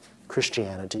mandate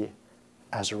Christianity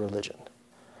as a religion?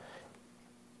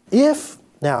 If,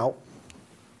 now,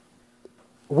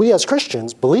 we as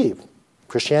Christians believe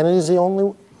Christianity is the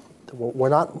only, we're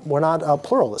not a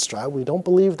pluralist, right? We don't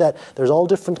believe that there's all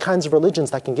different kinds of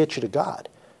religions that can get you to God.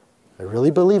 I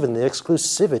really believe in the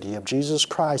exclusivity of Jesus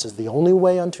Christ as the only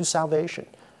way unto salvation.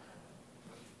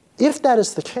 If that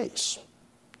is the case,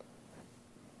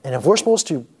 and if we're supposed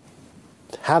to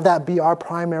have that be our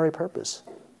primary purpose,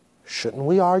 shouldn't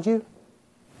we argue,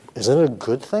 isn't it a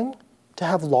good thing to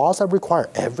have laws that require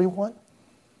everyone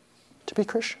to be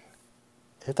Christian?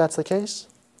 If that's the case,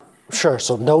 sure.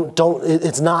 So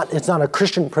it's not a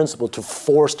Christian principle to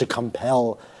force, to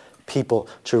compel people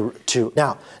to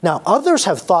now others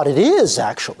have thought it is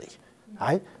actually,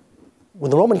 right?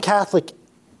 When the Roman Catholic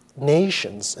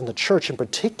nations and the church in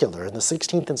particular in the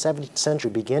 16th and 17th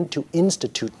century began to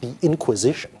institute the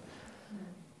Inquisition,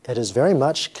 it is very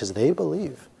much because they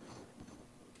believe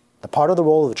that part of the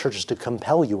role of the church is to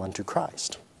compel you unto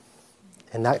Christ.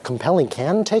 And that compelling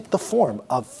can take the form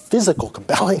of physical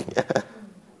compelling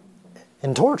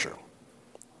and torture.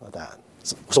 Of that.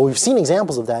 So we've seen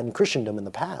examples of that in Christendom in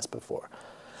the past before.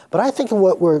 But I think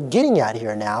what we're getting at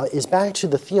here now is back to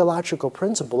the theological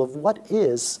principle of what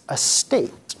is a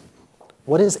state,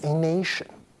 what is a nation,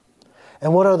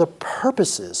 and what are the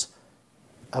purposes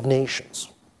of nations.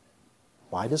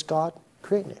 Why does God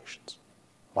create nations?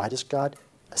 Why does God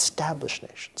establish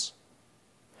nations?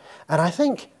 And I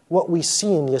think what we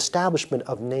see in the establishment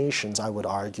of nations, I would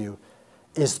argue,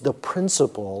 is the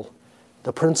principle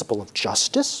of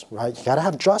justice, right? You got to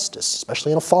have justice,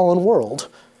 especially in a fallen world.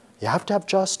 You have to have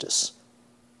justice.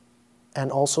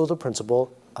 And also the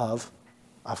principle of,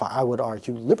 I would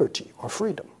argue, liberty or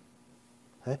freedom.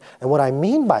 Okay? And what I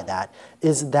mean by that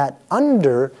is that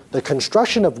under the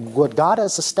construction of what God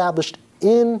has established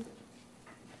in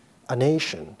a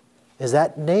nation, is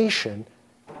that nation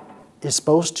is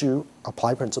supposed to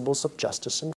apply principles of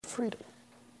justice and freedom.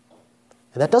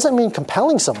 And that doesn't mean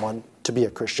compelling someone to be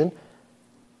a Christian.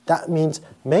 That means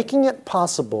making it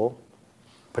possible,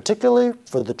 particularly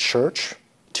for the church,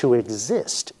 to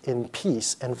exist in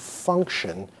peace and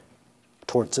function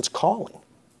towards its calling.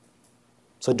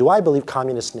 So do I believe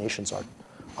communist nations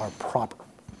are proper?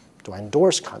 Do I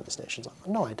endorse communist nations?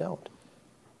 No, I don't.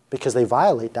 Because they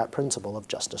violate that principle of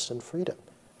justice and freedom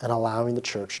and allowing the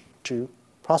church to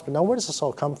prosper. Now, where does this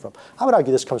all come from? I would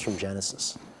argue this comes from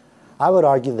Genesis. I would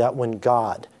argue that when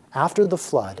God, after the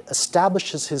flood,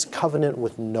 establishes his covenant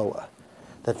with Noah,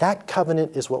 that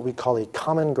covenant is what we call a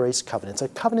common grace covenant.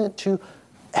 It's a covenant to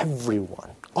everyone,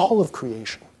 all of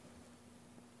creation.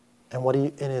 And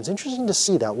it's interesting to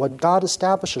see that what God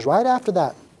establishes right after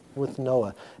that with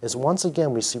Noah is once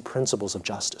again we see principles of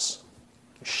justice.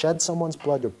 You shed someone's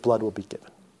blood, your blood will be given.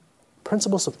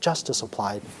 Principles of justice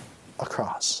applied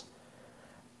across.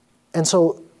 And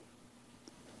so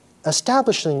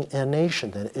establishing a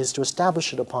nation then is to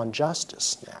establish it upon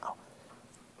justice now.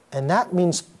 And that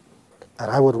means,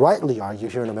 and I would rightly argue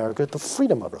here in America, the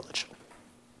freedom of religion.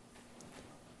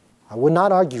 I would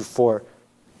not argue for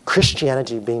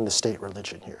Christianity being the state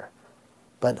religion here,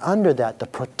 but under that, the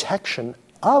protection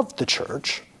of the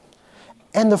church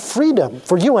and the freedom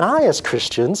for you and I as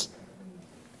Christians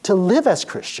to live as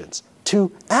Christians,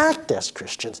 to act as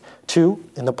Christians, to,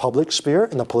 in the public sphere,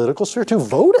 in the political sphere, to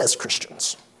vote as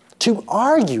Christians, to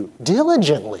argue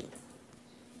diligently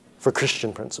for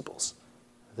Christian principles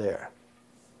there,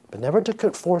 but never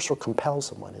to force or compel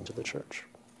someone into the church.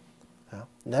 Yeah?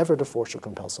 Never to force or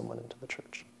compel someone into the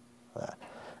church.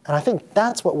 And I think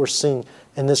that's what we're seeing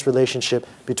in this relationship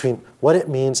between what it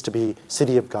means to be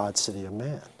city of God, city of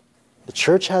man. The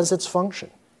church has its function,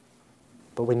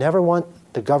 but we never want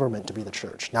the government to be the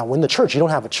church. Now, when the church, you don't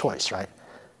have a choice, right?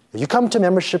 If you come to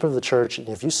membership of the church, and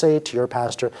if you say to your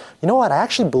pastor, you know what, I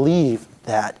actually believe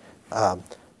that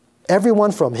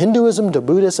everyone from Hinduism to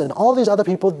Buddhist and all these other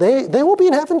people, they will be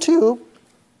in heaven too,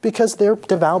 because they're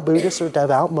devout Buddhists or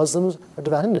devout Muslims or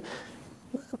devout Hindu.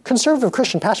 Conservative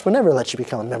Christian pastor would never let you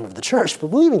become a member of the church for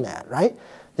believing that, right?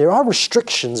 There are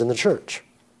restrictions in the church,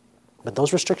 but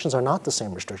those restrictions are not the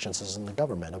same restrictions as in the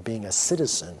government of being a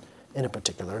citizen in a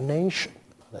particular nation.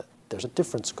 There's a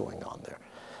difference going on there.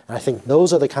 And I think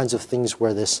those are the kinds of things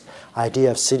where this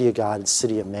idea of city of God and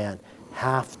city of man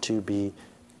have to be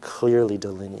clearly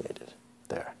delineated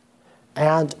there.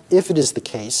 And if it is the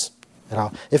case,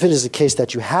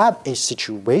 that you have a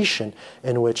situation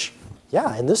in which,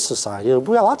 in this society,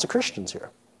 we have lots of Christians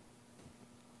here.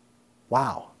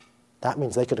 Wow. That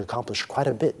means they could accomplish quite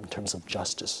a bit in terms of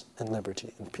justice and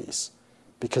liberty and peace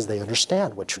because they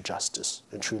understand what true justice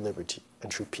and true liberty and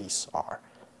true peace are.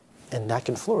 And that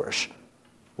can flourish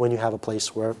when you have a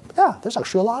place where, there's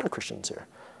actually a lot of Christians here.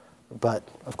 But,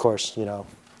 of course,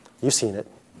 you've seen it.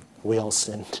 We all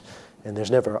sinned. And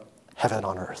there's never heaven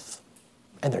on earth.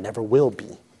 And there never will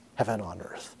be heaven on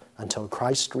earth until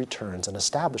Christ returns and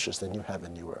establishes the new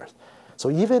heaven, new earth.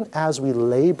 So even as we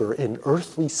labor in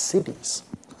earthly cities,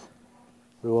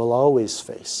 we will always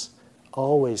face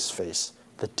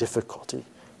the difficulty,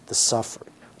 the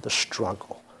suffering, the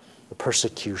struggle, the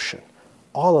persecution,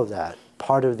 all of that,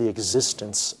 part of the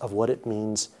existence of what it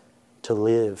means to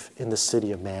live in the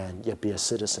city of man, yet be a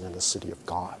citizen in the city of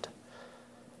God.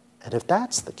 And if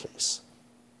that's the case,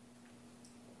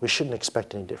 we shouldn't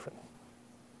expect any different.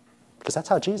 Because that's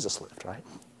how Jesus lived, right?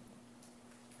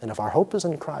 And if our hope is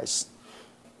in Christ,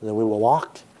 then we will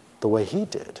walk the way he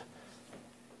did,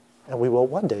 and we will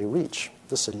one day reach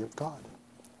the city of God.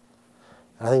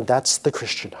 And I think that's the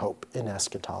Christian hope in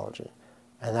eschatology.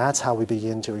 And that's how we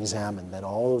begin to examine then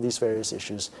all of these various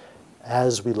issues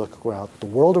as we look around the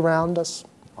world around us,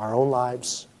 our own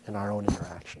lives, and our own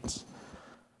interactions.